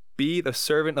 Be the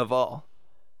servant of all.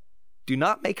 Do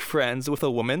not make friends with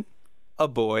a woman, a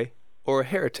boy, or a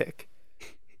heretic.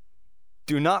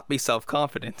 Do not be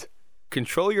self-confident.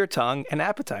 Control your tongue and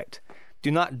appetite.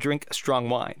 Do not drink strong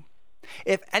wine.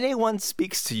 If anyone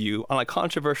speaks to you on a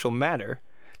controversial matter,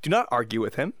 do not argue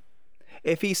with him.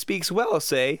 If he speaks well,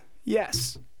 say,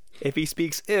 yes. If he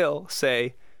speaks ill,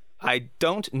 say, I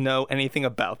don't know anything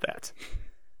about that.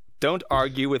 Don't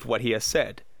argue with what he has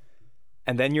said,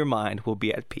 and then your mind will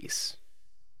be at peace."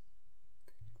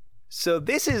 So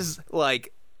this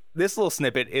little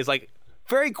snippet is like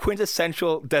very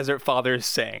quintessential Desert Fathers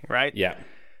saying, right? Yeah.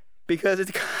 Because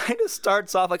it kind of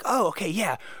starts off like, oh, okay,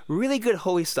 yeah, really good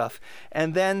holy stuff.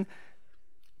 And then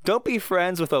don't be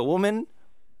friends with a woman,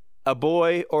 a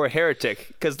boy, or a heretic.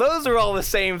 Because those are all the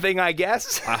same thing, I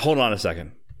guess. Hold on a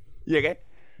second. You okay?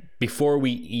 Before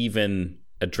we even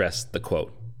address the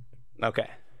quote, Okay.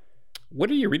 what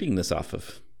are you reading this off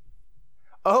of?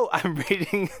 Oh, I'm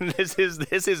reading, this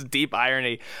is deep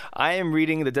irony. I am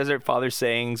reading the Desert Father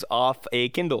sayings off a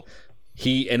Kindle.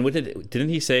 Didn't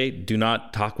he say, do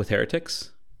not talk with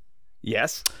heretics?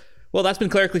 Yes. Well, that's been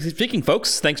Clerically Speaking,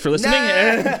 folks. Thanks for listening.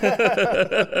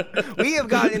 We have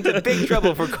gotten into big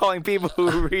trouble for calling people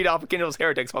who read off Kindles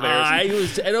heretics while they're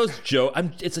It was joke.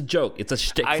 It's a joke. It's a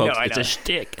shtick, I know, folks. I It's know. a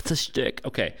shtick. It's a shtick.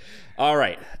 Okay. All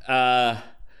right.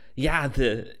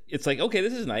 It's like, okay,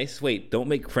 this is nice. Wait, don't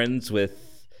make friends with.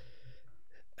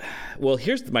 Well,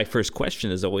 here's my first question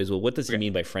is always, well, what does he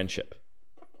mean by friendship?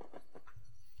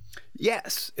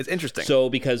 Yes, it's interesting. So,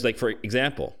 because, like, for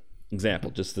example,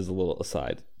 just as a little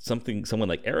aside, someone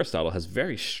like Aristotle has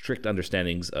very strict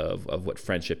understandings of what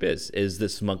friendship is. Is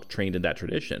this monk trained in that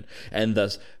tradition? And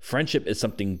thus, friendship is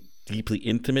something deeply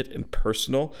intimate and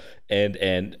personal, and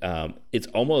it's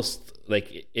almost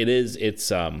like it is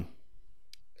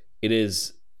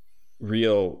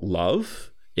real love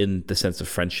in the sense of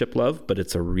friendship love, but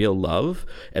it's a real love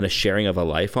and a sharing of a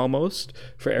life almost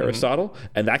for Aristotle,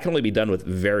 and that can only be done with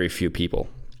very few people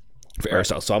for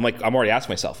Aristotle. So I'm already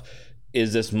asking myself,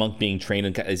 is this monk being trained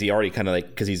in, is he already kind of like,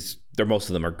 because most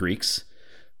of them are Greeks,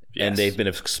 and they've been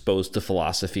exposed to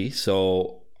philosophy,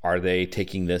 so are they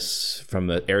taking this from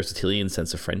the Aristotelian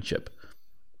sense of friendship,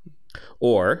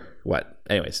 or what?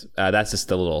 Anyways, that's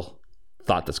just a little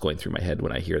thought that's going through my head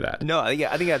when I hear that. No,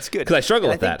 yeah, I think that's good. Because I struggle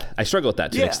with that. I struggle with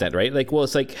that to an Yeah. extent, right? Like, well,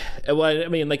 it's like, well, I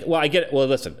mean, like, well, I get it. Well,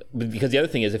 listen, because the other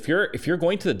thing is, if you're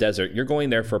going to the desert, you're going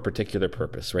there for a particular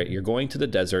purpose, right? You're going to the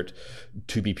desert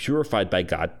to be purified by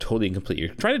God, totally and completely.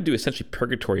 You're trying to do essentially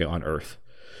purgatory on earth.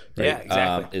 Right? Yeah,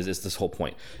 exactly. Is this whole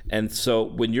point? And so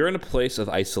when you're in a place of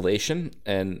isolation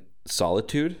and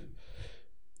solitude,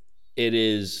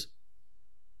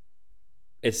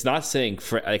 it's not saying,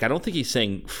 I don't think he's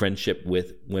saying friendship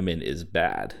with women is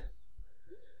bad,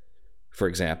 for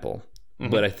example. Mm-hmm.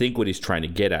 But I think what he's trying to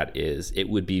get at is it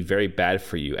would be very bad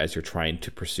for you as you're trying to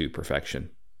pursue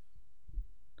perfection.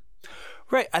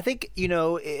 Right. I think,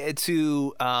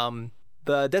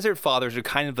 the Desert Fathers are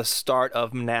kind of the start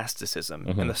of monasticism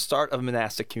and the start of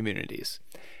monastic communities.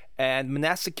 And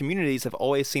monastic communities have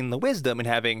always seen the wisdom in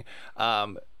having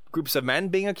groups of men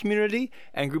being a community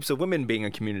and groups of women being a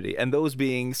community, and those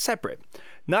being separate.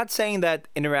 Not saying that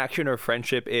interaction or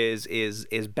friendship is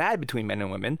bad between men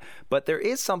and women, but there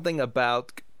is something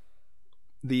about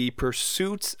the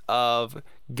pursuit of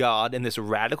God in this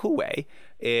radical way,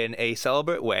 in a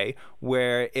celibate way,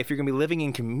 where if you're going to be living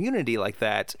in community like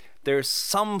that, there's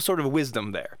some sort of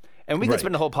wisdom there. And we can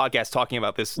spend the whole podcast talking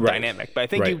about this dynamic, but I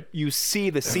think you see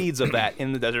the seeds of that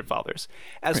in the Desert Fathers.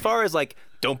 As far as like,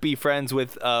 don't be friends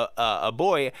with a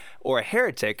boy or a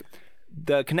heretic,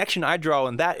 the connection I draw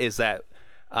in that is that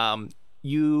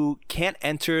you can't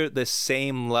enter the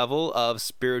same level of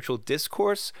spiritual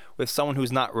discourse with someone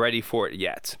who's not ready for it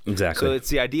yet. Exactly. So it's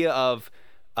the idea of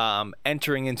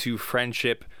entering into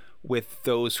friendship with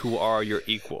those who are your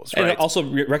equals, right? And also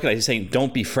recognize he's saying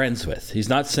don't be friends with. He's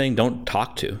not saying don't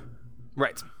talk to.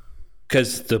 Right.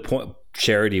 Because the point,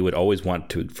 charity would always want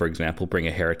to, for example, bring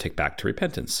a heretic back to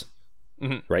repentance.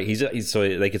 Right? He's so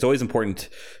like it's always important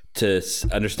to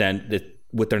understand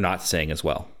what they're not saying as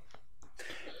well.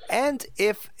 And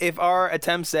if our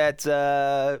attempts at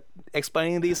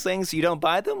explaining these things, you don't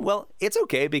buy them, well, it's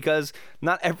okay, because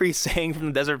not every saying from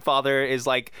the Desert Father is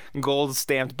like gold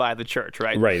stamped by the church,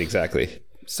 right? Right, exactly.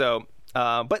 So,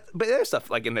 but there's stuff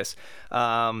like in this.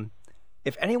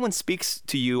 If anyone speaks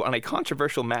to you on a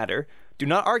controversial matter, do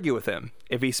not argue with him.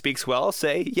 If he speaks well,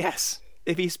 say yes.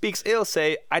 If he speaks ill,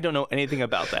 say, I don't know anything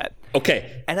about that.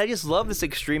 Okay. And I just love this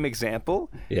extreme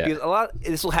example. Yeah. Because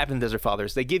this will happen in Desert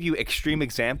Fathers. They give you extreme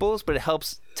examples, but it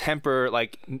helps temper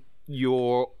like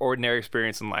your ordinary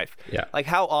experience in life. Yeah. Like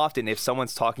how often if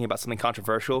someone's talking about something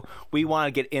controversial, we want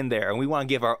to get in there and we want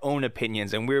to give our own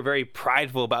opinions, and we're very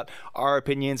prideful about our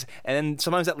opinions, and then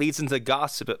sometimes that leads into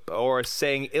gossip or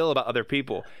saying ill about other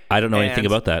people. I don't know anything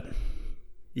about that.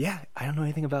 Yeah, I don't know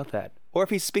anything about that. Or if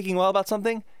he's speaking well about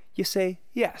something, you say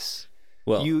yes.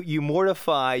 Well, you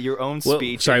mortify your own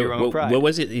speech and your own pride. What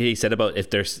was it he said about if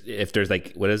there's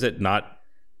like, what is it, not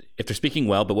if they're speaking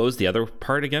well, but what was the other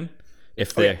part again?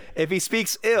 If he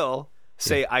speaks ill,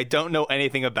 say I don't know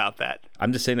anything about that.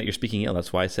 I'm just saying that you're speaking ill.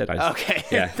 That's why I said okay.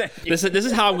 Yeah. This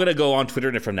is how I'm going to go on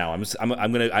Twitter from now. I'm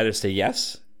going to either say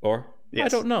yes or I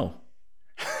don't know.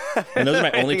 And those are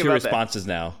my only two responses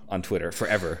now on Twitter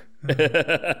forever. But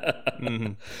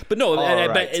no,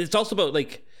 but it's also about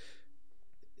like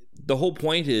the whole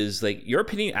point is like your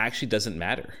opinion actually doesn't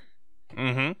matter.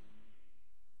 Let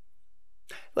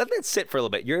that sit for a little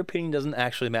bit. Your opinion doesn't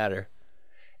actually matter.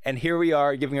 And here we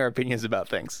are giving our opinions about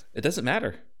things. It doesn't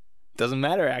matter. Doesn't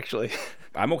matter, actually.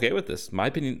 I'm okay with this. My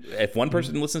opinion, if one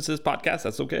person listens to this podcast,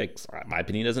 that's okay. My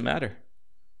opinion doesn't matter.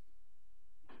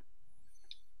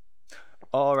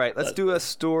 All right, let's do a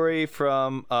story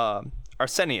from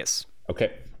Arsenius.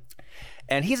 Okay.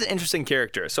 And he's an interesting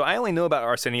character. So I only know about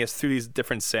Arsenius through these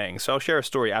different sayings. So I'll share a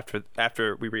story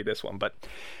after we read this one. But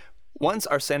once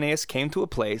Arsenius came to a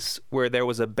place where there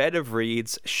was a bed of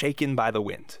reeds shaken by the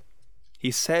wind. He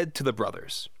said to the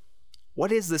brothers,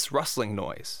 "What is this rustling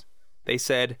noise?" They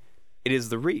said, "It is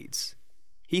the reeds."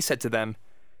 He said to them,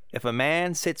 "If a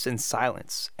man sits in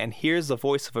silence and hears the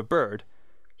voice of a bird,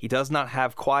 he does not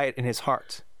have quiet in his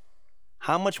heart.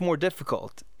 How much more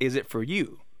difficult is it for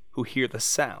you who hear the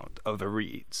sound of the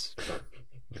reeds?"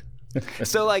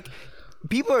 So like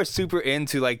people are super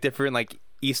into like different like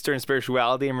Eastern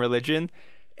spirituality and religion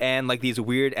and like these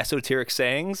weird esoteric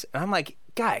sayings. And I'm like,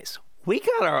 guys, we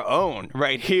got our own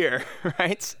right here,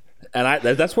 right? And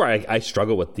that's where I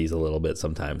struggle with these a little bit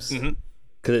sometimes.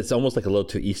 Because it's almost like a little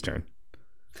too Eastern.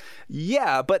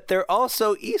 Yeah, but they're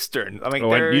also Eastern. I mean,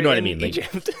 you know what I mean.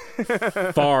 Egypt.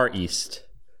 Like, far East.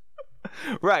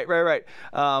 Right.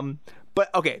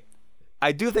 But okay,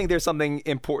 I do think there's something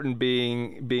important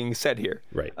being said here.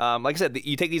 Right. Like I said,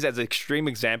 you take these as extreme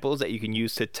examples that you can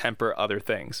use to temper other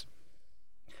things.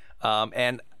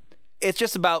 And it's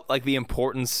just about like the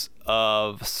importance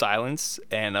of silence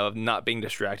and of not being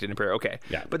distracted in prayer. Okay.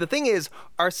 Yeah. But the thing is,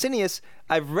 Arsenius,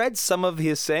 I've read some of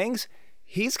his sayings.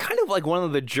 He's kind of like one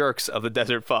of the jerks of the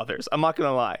Desert Fathers. I'm not going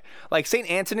to lie. Like St.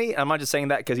 Anthony, I'm not just saying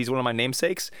that because he's one of my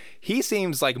namesakes. He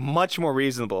seems like much more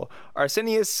reasonable.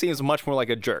 Arsenius seems much more like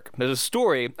a jerk. There's a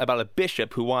story about a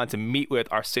bishop who wanted to meet with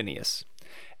Arsenius.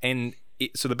 And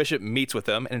so the bishop meets with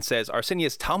him and says,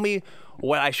 "Arsenius, tell me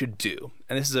what I should do."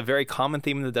 And this is a very common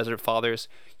theme in the Desert Fathers.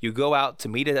 You go out to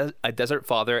meet a Desert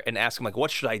Father and ask him, like,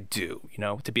 what should I do,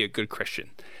 to be a good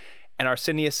Christian? And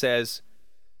Arsenius says,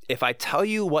 "If I tell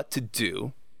you what to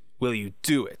do, will you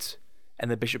do it?"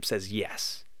 And the bishop says,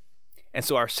 "Yes." And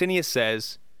so Arsenius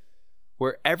says,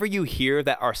 "Wherever you hear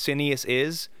that Arsenius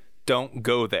is, don't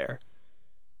go there."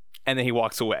 And then he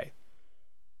walks away.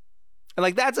 And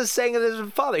like that's a saying of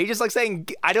his father. He's just like saying,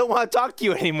 "I don't want to talk to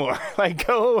you anymore. Like,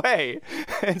 go away."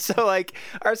 And so like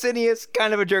Arsenius,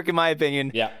 kind of a jerk in my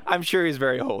opinion. Yeah. I'm sure he's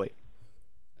very holy.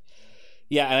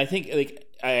 Yeah, and I think like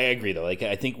I agree though. Like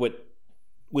I think what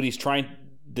he's trying,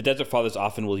 the Desert Fathers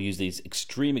often will use these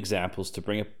extreme examples to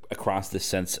bring across this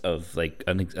sense of like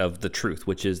of the truth,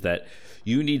 which is that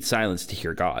you need silence to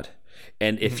hear God.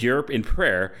 And if you're in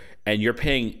prayer and you're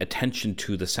paying attention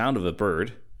to the sound of a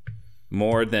bird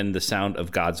more than the sound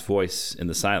of God's voice in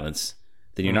the silence,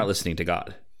 then you're not listening to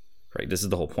God. Right? This is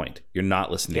the whole point. You're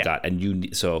not listening to God, and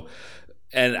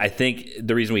and I think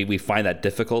the reason we find that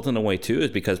difficult in a way too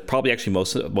is because probably actually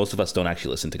most of us don't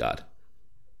actually listen to God.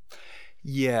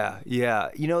 Yeah.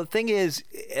 The thing is,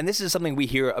 and this is something we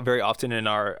hear very often in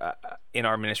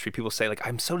our ministry. People say like,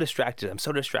 "I'm so distracted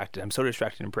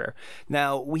in prayer."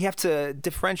 Now we have to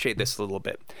differentiate this a little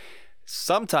bit.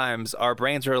 Sometimes our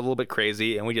brains are a little bit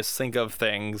crazy, and we just think of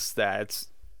things that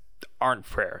aren't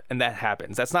prayer, and that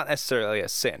happens. That's not necessarily a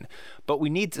sin, but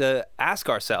we need to ask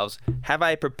ourselves, have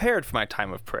I prepared for my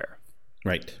time of prayer?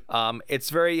 Right. It's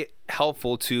very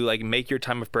helpful to like make your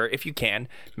time of prayer, if you can,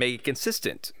 make it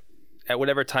consistent at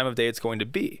whatever time of day it's going to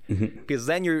be, because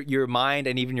then your mind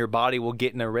and even your body will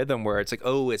get in a rhythm where it's like,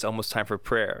 oh, it's almost time for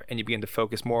prayer, and you begin to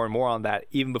focus more and more on that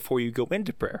even before you go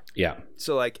into prayer. Yeah.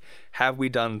 So like, have we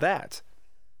done that?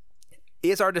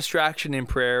 Is our distraction in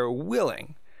prayer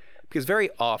willing? Because very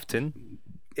often,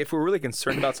 if we're really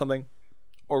concerned about something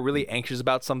or really anxious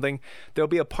about something, there'll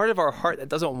be a part of our heart that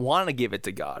doesn't want to give it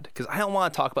to God. Because I don't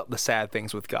want to talk about the sad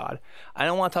things with God. I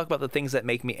don't want to talk about the things that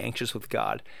make me anxious with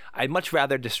God. I'd much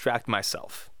rather distract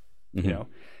myself, you know?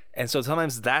 And so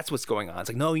sometimes that's what's going on. It's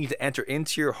like, no, you need to enter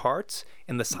into your heart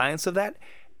in the silence of that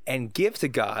and give to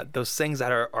God those things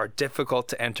that are difficult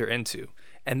to enter into.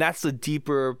 And that's the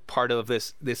deeper part of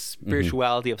this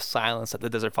spirituality of silence that the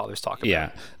Desert Fathers talk about. Yeah,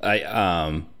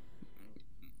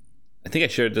 I think I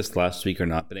shared this last week or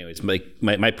not, but anyways,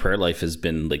 my prayer life has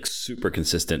been like super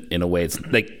consistent in a way. It's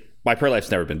like my prayer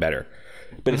life's never been better,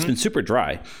 but it's been super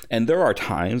dry. And there are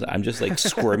times I'm just like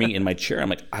squirming in my chair. I'm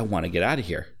like, I want to get out of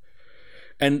here,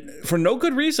 and for no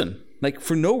good reason. Like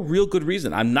for no real good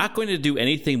reason. I'm not going to do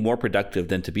anything more productive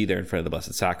than to be there in front of the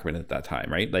Blessed Sacrament at that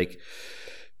time, right? Like.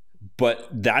 But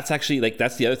that's actually like,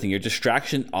 that's the other thing. Your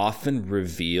distraction often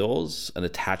reveals an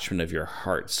attachment of your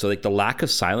heart. So like the lack of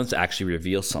silence actually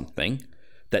reveals something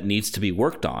that needs to be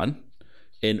worked on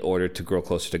in order to grow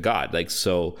closer to God. Like,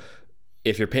 so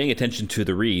if you're paying attention to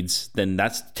the reeds, then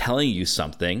that's telling you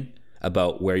something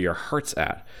about where your heart's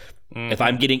at. If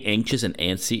I'm getting anxious and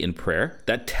antsy in prayer,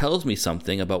 that tells me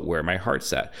something about where my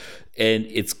heart's at. And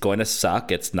it's going to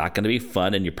suck. It's not going to be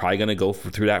fun. And you're probably going to go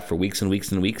through that for weeks and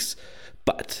weeks and weeks.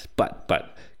 But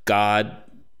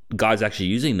God's actually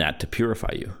using that to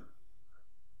purify you,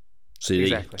 so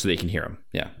they can hear Him.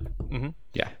 Yeah,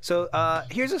 yeah. So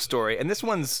here's a story, and this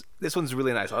one's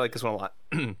really nice. I like this one a lot.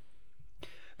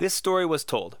 This story was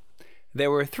told.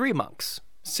 There were three friends,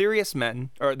 serious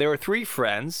men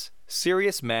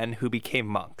who became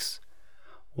monks.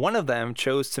 One of them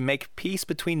chose to make peace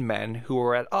between men who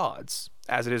were at odds,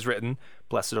 as it is written,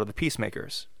 "Blessed are the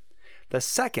peacemakers." The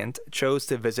second chose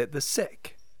to visit the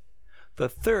sick. The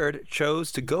third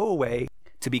chose to go away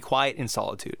to be quiet in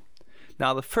solitude.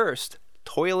 Now the first,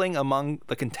 toiling among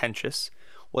the contentious,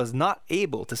 was not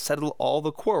able to settle all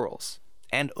the quarrels,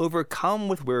 and overcome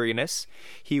with weariness,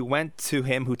 he went to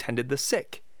him who tended the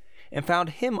sick, and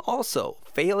found him also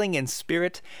failing in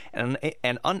spirit and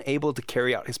unable to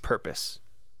carry out his purpose.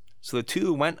 So the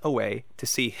two went away to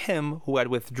see him who had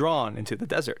withdrawn into the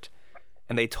desert,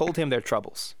 and they told him their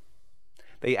troubles.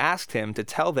 They asked him to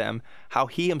tell them how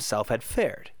he himself had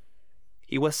fared.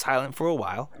 He was silent for a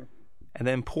while, and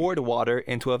then poured water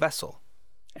into a vessel,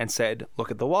 and said, "Look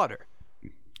at the water."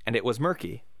 And it was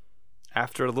murky.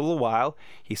 After a little while,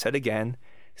 he said again,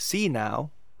 "See now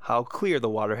how clear the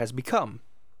water has become."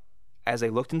 As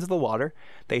they looked into the water,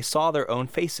 they saw their own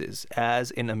faces as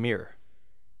in a mirror.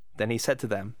 Then he said to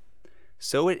them,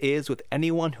 "So it is with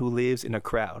anyone who lives in a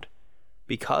crowd.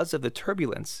 Because of the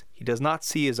turbulence, he does not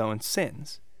see his own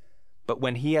sins. But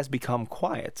when he has become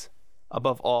quiet,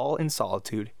 above all in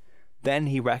solitude, then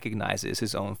he recognizes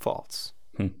his own faults."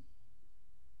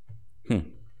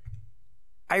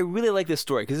 I really like this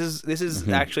story because this is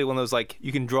actually one of those, like,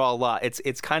 you can draw a lot.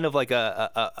 It's kind of like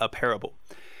a parable.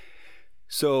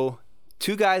 So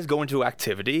two guys go into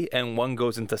activity and one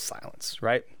goes into silence,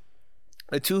 right?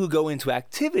 The two who go into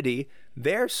activity,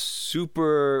 they're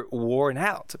super worn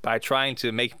out by trying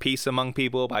to make peace among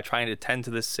people, by trying to tend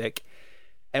to the sick.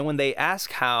 And when they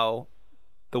ask how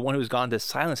the one who's gone to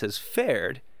silence has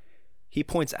fared, he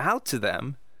points out to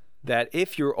them that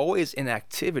if you're always in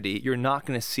activity, you're not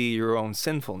going to see your own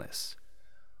sinfulness.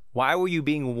 Why were you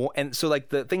being... And so, like,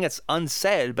 the thing that's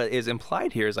unsaid but is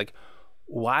implied here is, like,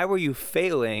 why were you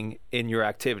failing in your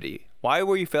activity? Why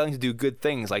were you failing to do good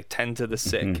things like tend to the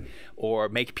sick or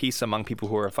make peace among people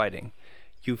who are fighting?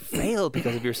 You failed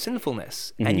because of your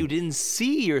sinfulness, and you didn't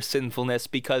see your sinfulness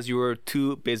because you were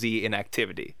too busy in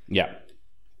activity. Yeah,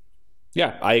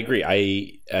 I agree.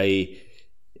 I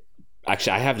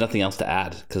actually, I have nothing else to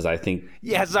add because I think.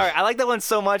 Yeah, sorry, I like that one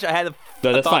so much. I had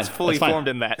the thoughts fully formed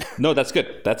in that. No, that's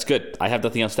good. That's good. I have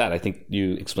nothing else to add. I think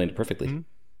you explained it perfectly.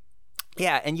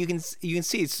 Yeah, and you can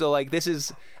see. So like this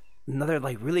is another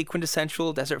like really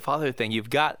quintessential Desert Father thing. You've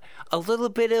got a little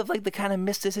bit of like the kind of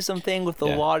mysticism thing with the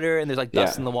water, and there's like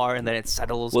dust in the water, and then it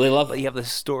settles. Well, but you have the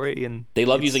story, and they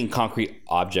love using concrete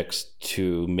objects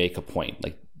to make a point,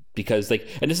 like because like,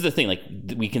 and this is the thing, like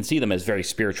we can see them as very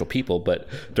spiritual people, but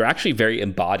they're actually very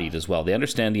embodied as well. They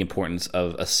understand the importance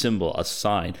of a symbol, a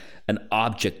sign, an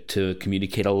object to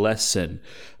communicate a lesson.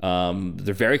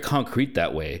 They're very concrete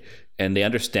that way. And they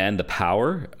understand the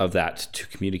power of that to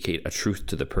communicate a truth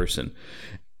to the person.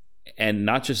 And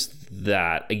not just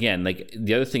that, again, like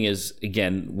the other thing is,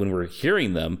 again, when we're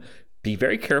hearing them, be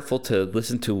very careful to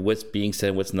listen to what's being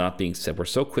said, what's not being said. We're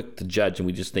so quick to judge, and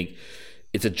we just think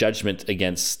it's a judgment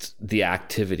against the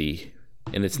activity.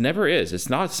 And it never is. It's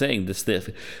not saying this.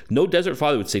 No Desert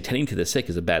Father would say tending to the sick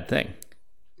is a bad thing.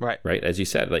 Right. As you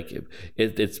said, like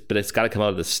but it's got to come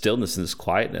out of this stillness and this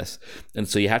quietness. And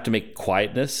so you have to make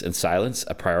quietness and silence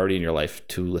a priority in your life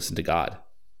to listen to God.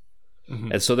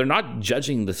 And so they're not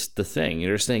judging the thing.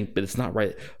 They're saying, but it's not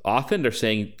right. Often they're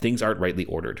saying things aren't rightly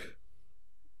ordered.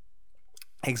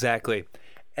 Exactly.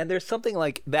 And there's something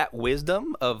like that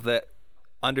wisdom of the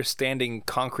understanding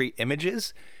concrete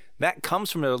images that comes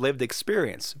from their lived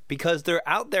experience, because they're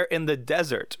out there in the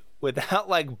desert without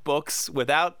like books,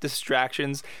 without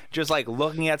distractions, just like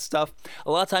looking at stuff.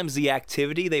 A lot of times the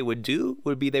activity they would do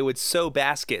would be they would sew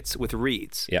baskets with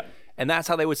reeds. Yeah. And that's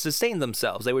how they would sustain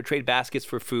themselves. They would trade baskets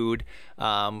for food,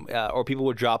 or people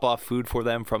would drop off food for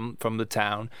them from the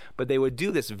town. But they would do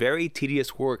this very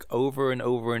tedious work over and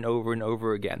over and over and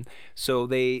over again. So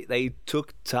they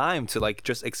took time to like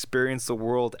just experience the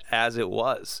world as it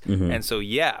was. And so,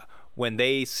 yeah, when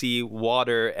they see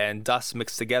water and dust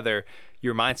mixed together,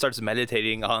 your mind starts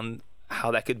meditating on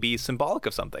how that could be symbolic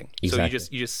of something. Exactly. So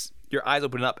you just your eyes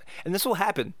open up. And this will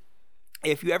happen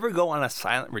if you ever go on a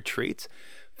silent retreat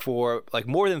for like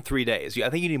more than 3 days. I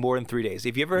think you need more than 3 days.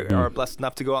 If you ever are blessed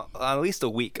enough to go on at least a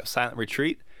week of silent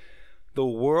retreat, the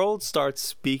world starts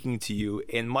speaking to you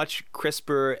in much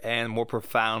crisper and more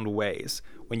profound ways.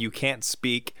 When you can't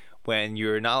speak, when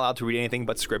you're not allowed to read anything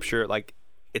but scripture, like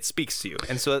it speaks to you.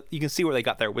 And so you can see where they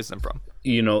got their wisdom from.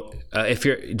 You know, if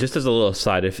you're just as a little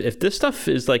aside, if this stuff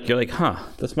is like, you're like,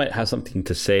 this might have something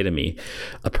to say to me.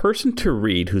 A person to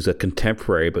read who's a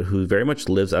contemporary, but who very much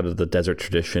lives out of the desert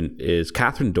tradition is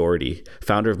Catherine Doherty,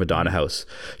 founder of Madonna House.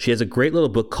 She has a great little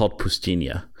book called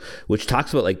Pustinia, which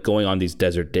talks about like going on these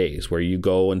desert days where you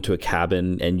go into a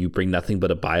cabin and you bring nothing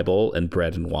but a Bible and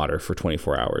bread and water for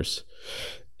 24 hours.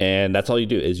 And that's all you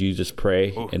do is you just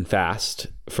pray and fast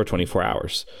for 24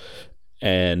 hours.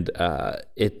 And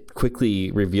it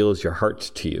quickly reveals your heart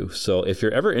to you. So if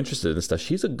you're ever interested in this stuff,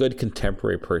 she's a good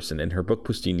contemporary person. And her book,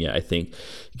 Pustinia, I think,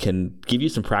 can give you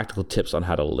some practical tips on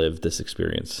how to live this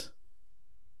experience.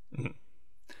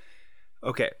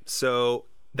 Okay, so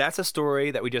that's a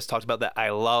story that we just talked about that I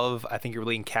love. I think it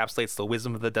really encapsulates the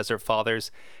wisdom of the Desert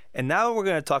Fathers. And now we're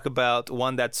going to talk about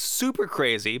one that's super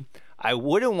crazy. I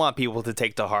wouldn't want people to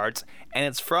take to heart, and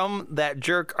it's from that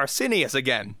jerk Arsenius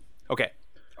again. Okay,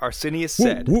 Arsenius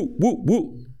said...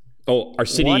 Woo. Oh,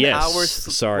 Arsenius.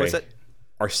 Sorry. What's that?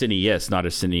 Arsenius, not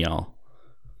Arsenial.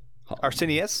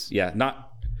 Arsenius? Yeah,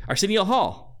 not Arsenio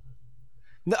Hall.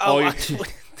 No,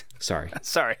 Sorry.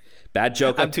 Sorry. Bad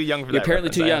joke. I'm too young for that. You're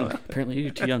apparently too young. Apparently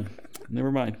you're too young.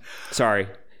 Never mind. Sorry.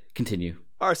 Continue.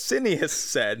 Arsenius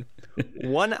said,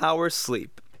 1 hour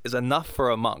sleep is enough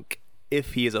for a monk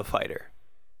if he is a fighter.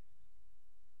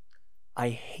 I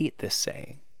hate this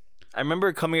saying. I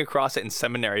remember coming across it in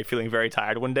seminary, feeling very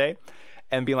tired one day,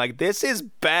 and being like, "This is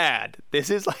bad. This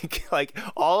is like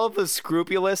all of the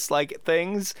scrupulous like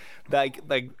things. Like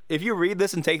if you read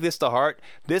this and take this to heart,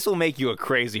 this will make you a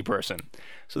crazy person."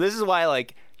 So this is why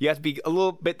like you have to be a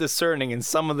little bit discerning in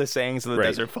some of the sayings of the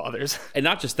Desert Fathers. And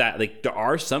not just that, like there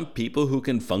are some people who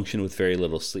can function with very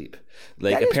little sleep.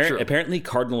 Like apparently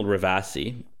Cardinal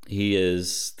Ravasi, he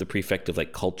is the prefect of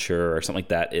like culture or something like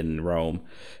that in Rome.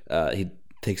 He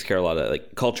takes care of a lot of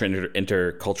like culture,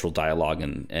 intercultural dialogue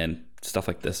and stuff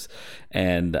like this.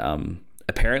 And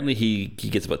apparently he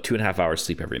gets about 2.5 hours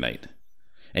sleep every night.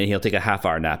 And he'll take a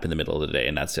half-hour nap in the middle of the day,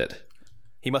 and that's it.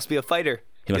 He must be a fighter.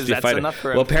 He must be a fighter. Enough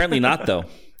for him. Well, apparently not, though,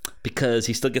 because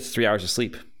he still gets 3 hours of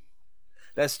sleep.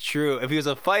 That's true. If he was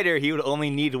a fighter, he would only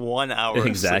need 1 hour. Of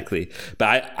Exactly. sleep.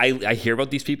 But I hear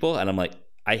about these people and I'm like,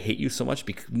 I hate you so much,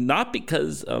 not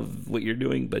because of what you're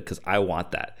doing, but because I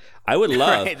want that. I would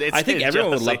love, Right, I think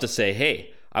everyone would jealousy. love to say,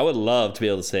 hey, I would love to be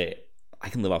able to say, I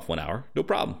can live off 1 hour. No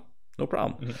problem. No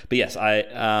problem. Mm-hmm. But yes,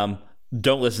 I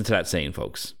don't listen to that saying,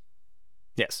 folks.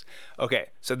 Yes. Okay.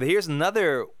 So here's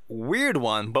another weird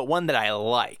one, but one that I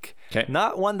like. Okay.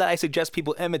 Not one that I suggest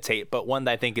people imitate, but one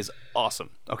that I think is awesome.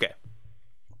 Okay.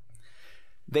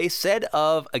 They said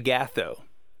of Agatho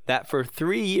that for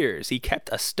 3 years he kept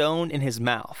a stone in his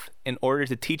mouth in order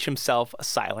to teach himself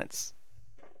silence.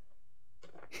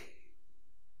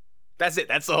 That's it.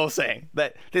 That's the whole saying.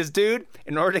 That this dude,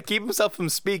 in order to keep himself from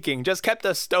speaking, just kept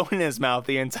a stone in his mouth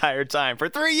the entire time for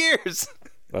 3 years.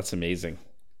 That's amazing.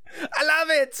 I love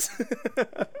it.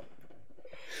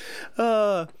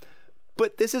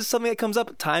 But this is something that comes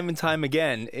up time and time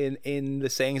again in the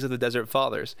sayings of the Desert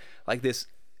Fathers, like this.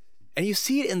 And you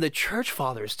see it in the church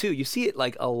fathers too. You see it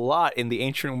like a lot in the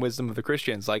ancient wisdom of the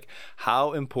Christians, like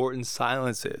how important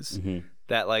silence is.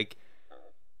 That like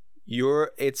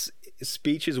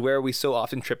speech is where we so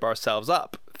often trip ourselves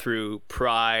up through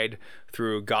pride,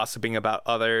 through gossiping about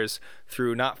others,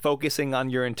 through not focusing on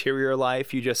your interior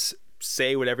life. You just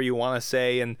say whatever you want to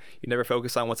say and you never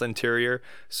focus on what's interior.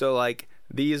 So like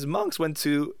these monks went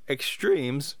to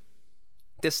extremes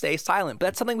to stay silent. But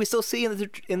that's something we still see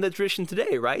in the tradition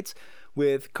today, right?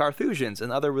 With Carthusians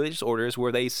and other religious orders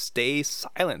where they stay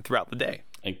silent throughout the day.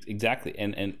 Exactly.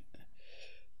 And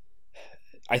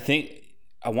I think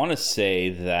I want to say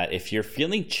that if you're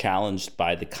feeling challenged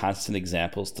by the constant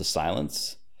examples to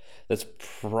silence, that's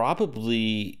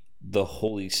probably the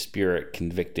Holy Spirit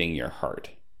convicting your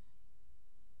heart.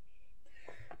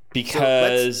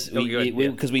 Because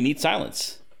we need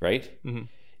silence, right? Mm-hmm.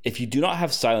 If you do not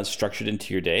have silence structured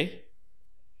into your day,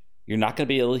 you're not going to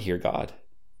be able to hear God.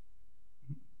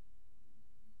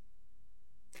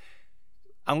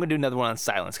 I'm going to do another one on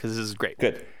silence because this is great.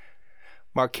 Good.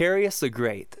 Macarius the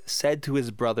Great said to his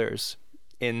brothers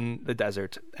in the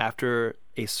desert after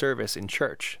a service in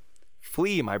church,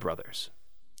 "Flee, my brothers."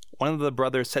 One of the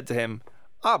brothers said to him,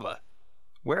 "Abba,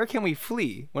 where can we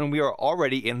flee when we are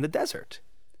already in the desert?"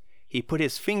 He put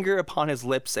his finger upon his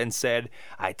lips and said,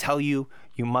 "I tell you,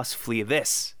 you must flee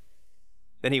this."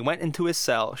 Then he went into his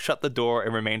cell, shut the door,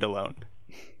 and remained alone.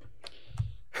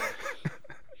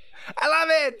 I love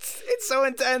it! It's so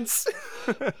intense.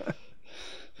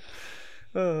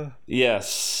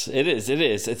 Yes, it is. It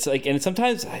is. It's like, and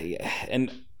sometimes, I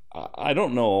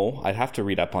don't know. I'd have to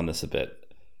read up on this a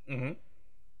bit. Mm-hmm.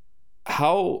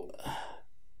 How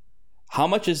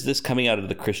much is this coming out of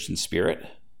the Christian spirit?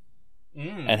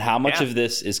 And how much of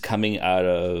this is coming out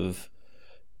of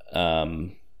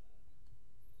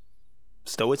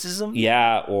Stoicism?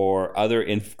 Yeah, or other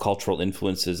cultural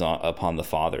influences upon the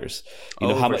fathers.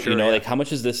 How much? Sure, like how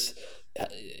much is this?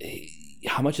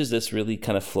 How much is this really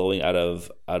kind of flowing out of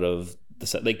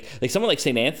the like someone like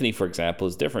Saint Anthony, for example,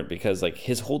 is different because like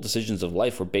his whole decisions of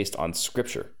life were based on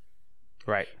Scripture.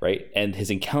 Right. And his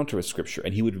encounter with Scripture,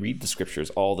 and he would read the Scriptures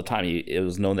all the time. It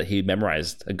was known that he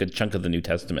memorized a good chunk of the New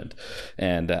Testament.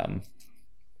 And,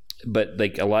 but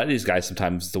like a lot of these guys,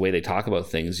 sometimes the way they talk about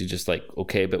things, you're just like,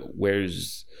 okay, but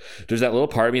there's that little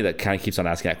part of me that kind of keeps on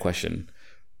asking that question.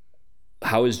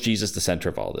 How is Jesus the center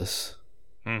of all this?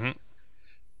 Mm-hmm.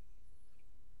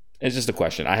 It's just a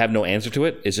question. I have no answer to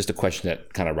it. It's just a question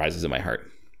that kind of rises in my heart.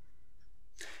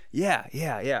 Yeah.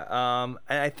 And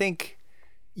I think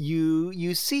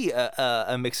you see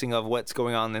a mixing of what's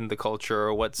going on in the culture,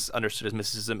 or what's understood as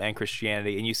mysticism and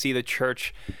Christianity, and you see the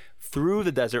church through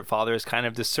the Desert Fathers kind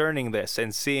of discerning this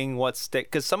and seeing what's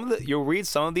stick. Because you'll read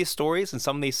some of these stories and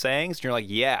some of these sayings, and you're like,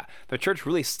 yeah, the church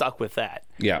really stuck with that.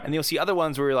 Yeah. And you'll see other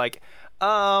ones where you're like,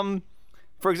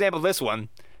 for example, this one,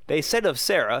 they said of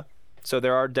Sarah, so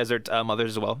there are desert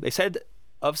mothers as well. They said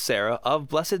of Sarah, of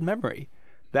blessed memory,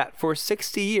 that for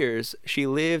 60 years she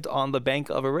lived on the bank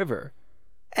of a river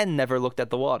and never looked at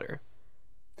the water.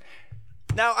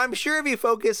 Now, I'm sure if you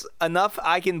focus enough,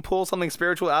 I can pull something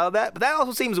spiritual out of that, but that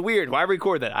also seems weird. Why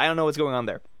record that? I don't know what's going on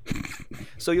there.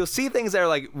 So you'll see things that are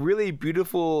like really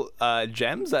beautiful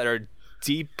gems that are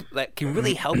deep, that can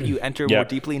really help you enter more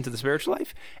deeply into the spiritual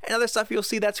life, and other stuff you'll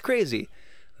see that's crazy.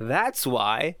 That's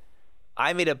why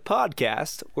I made a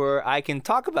podcast where I can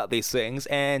talk about these things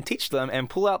and teach them and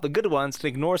pull out the good ones and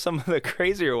ignore some of the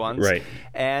crazier ones. Right.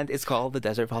 And it's called the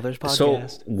Desert Fathers Podcast. So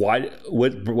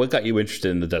what got you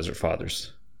interested in the Desert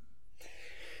Fathers?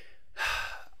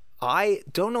 I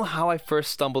don't know how I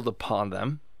first stumbled upon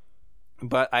them,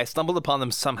 but I stumbled upon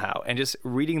them somehow. And just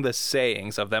reading the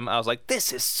sayings of them, I was like,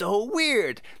 this is so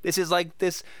weird. This is like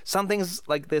this, something's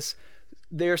like this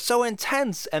they're so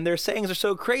intense and their sayings are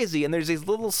so crazy, and there's these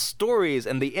little stories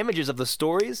and the images of the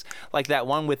stories, like that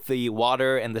one with the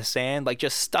water and the sand, like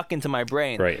just stuck into my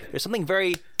brain. Right. There's something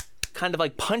very kind of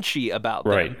like punchy about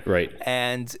them. Right.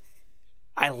 And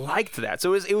I liked that.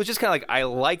 So it was just kind of like, I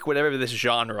like whatever this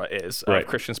genre is of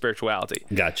Christian spirituality.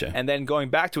 Gotcha. And then going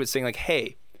back to it, saying like,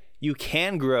 hey, you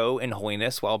can grow in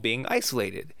holiness while being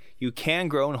isolated. You can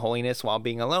grow in holiness while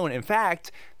being alone. In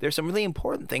fact, there's some really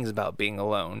important things about being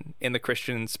alone in the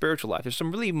Christian spiritual life. There's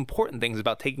some really important things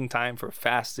about taking time for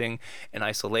fasting and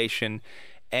isolation.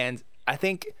 And I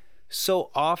think so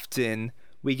often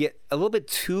we get a little bit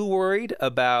too worried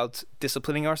about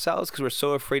disciplining ourselves because we're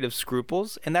so afraid of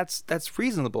scruples. And that's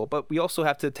reasonable. But we also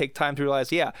have to take time to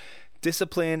realize,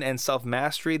 discipline and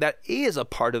self-mastery, that is a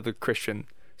part of the Christian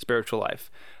spiritual life.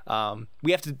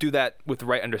 We have to do that with the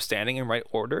right understanding and right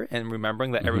order, and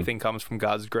remembering that everything comes from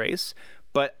God's grace.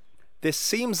 But this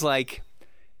seems like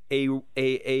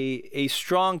a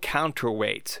strong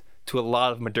counterweight to a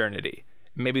lot of modernity.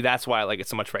 Maybe that's why I like it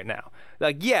so much right now.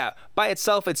 Like, by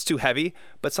itself it's too heavy,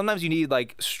 but sometimes you need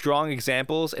like strong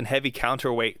examples and heavy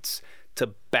counterweights to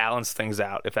balance things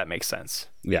out, if that makes sense.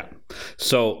 Yeah.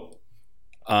 So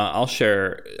I'll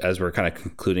share as we're kind of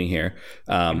concluding here.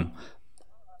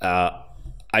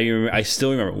 I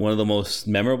still remember one of the most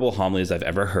memorable homilies I've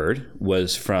ever heard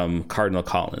was from Cardinal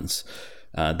Collins,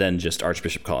 then just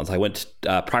Archbishop Collins. I went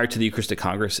prior to the Eucharistic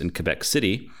Congress in Quebec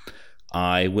City.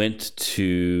 I went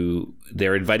to,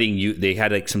 they're inviting youth, they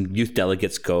had like some youth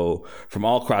delegates go from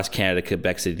all across Canada,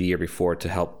 Quebec City the year before to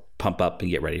help pump up and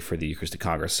get ready for the Eucharistic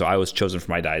Congress. So I was chosen for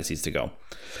my diocese to go.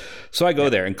 So I go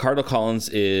there, and Cardinal Collins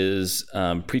is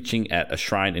preaching at a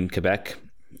shrine in Quebec.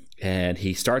 And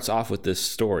he starts off with this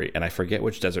story, and I forget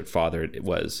which Desert Father it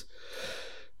was.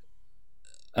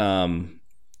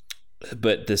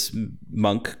 But this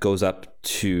monk goes up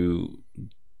to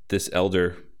this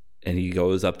elder, and he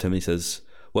goes up to him and he says,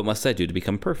 "What must I do to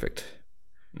become perfect?"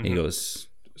 And he goes,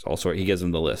 he gives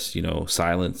him the list,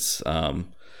 silence.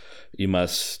 You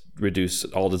must reduce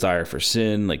all desire for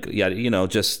sin. Like, you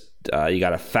got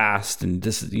to fast, and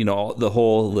this, the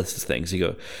whole list of things.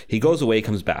 He goes away,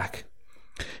 comes back.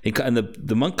 And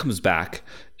the monk comes back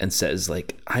and says,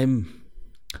 like, I've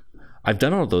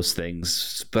done all those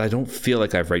things, but I don't feel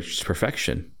like I've reached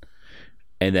perfection.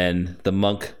 And then the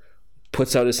monk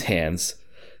puts out his hands,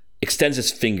 extends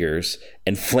his fingers,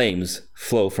 and flames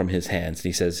flow from his hands. And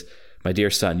he says, "My dear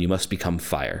son, you must become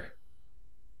fire."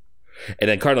 And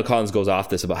then Cardinal Collins goes off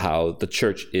this about how the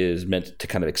church is meant to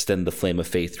kind of extend the flame of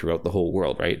faith throughout the whole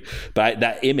world, right? But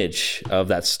that image of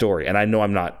that story, and I know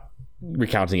I'm not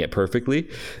recounting it perfectly,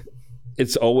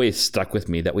 it's always stuck with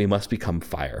me that we must become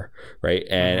fire, right?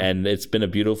 And it's been a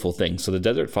beautiful thing. So the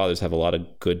Desert Fathers have a lot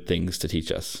of good things to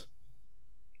teach us.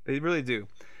 They really do.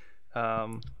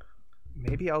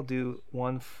 Maybe I'll do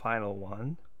one final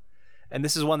one. And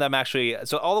this is one that I'm actually...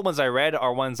 So all the ones I read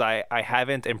are ones I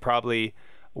haven't and probably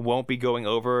won't be going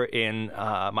over in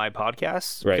my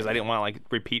podcast, because I didn't want to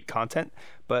repeat content.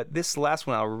 But this last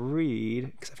one I'll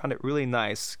read because I found it really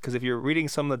nice. Because if you're reading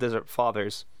some of the Desert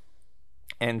Fathers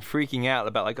and freaking out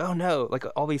about oh no,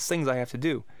 all these things I have to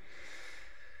do.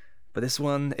 But this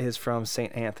one is from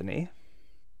St. Anthony.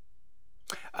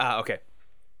 Okay.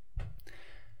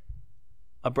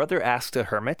 A brother asked a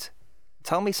hermit,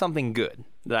 "Tell me something good,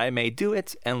 that I may do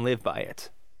it and live by it."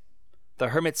 The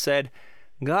hermit said,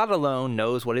 "God alone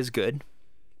knows what is good,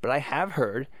 but I have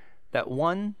heard that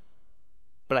one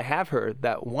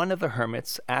of the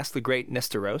hermits asked the great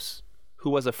Nistoros, who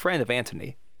was a friend of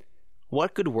Antony,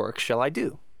 'What good works shall I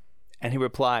do?' And he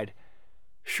replied,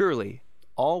 'Surely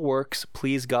all works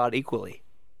please God equally.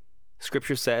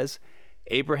 Scripture says,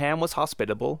 Abraham was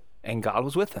hospitable, and God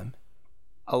was with him.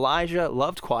 Elijah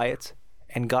loved quiet,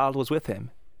 and God was with him.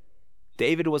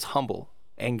 David was humble,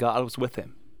 and God was with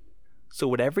him. So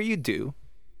whatever you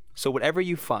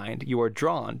find you are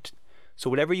drawn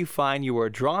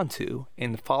to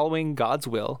in following God's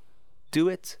will, do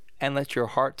it, and let your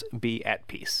heart be at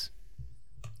peace.'"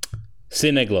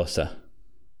 Sine glossa.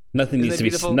 Nothing needs to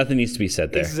be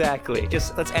said there. Exactly.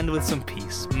 Just let's end with some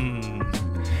peace.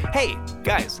 Hey,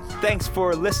 guys, thanks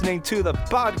for listening to the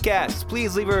podcast.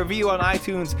 Please leave a review on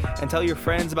iTunes and tell your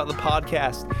friends about the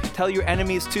podcast. Tell your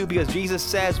enemies too, because Jesus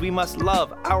says we must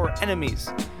love our enemies.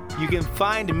 You can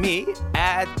find me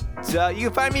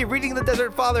reading the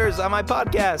Desert Fathers on my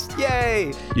podcast.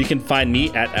 Yay! You can find me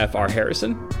at FR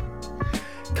Harrison.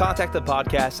 Contact the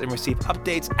podcast and receive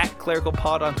updates at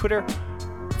ClericalPod on Twitter.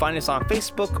 Find us on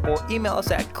Facebook or email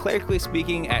us at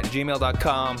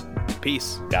clericallyspeaking@gmail.com.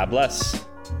 Peace. God bless.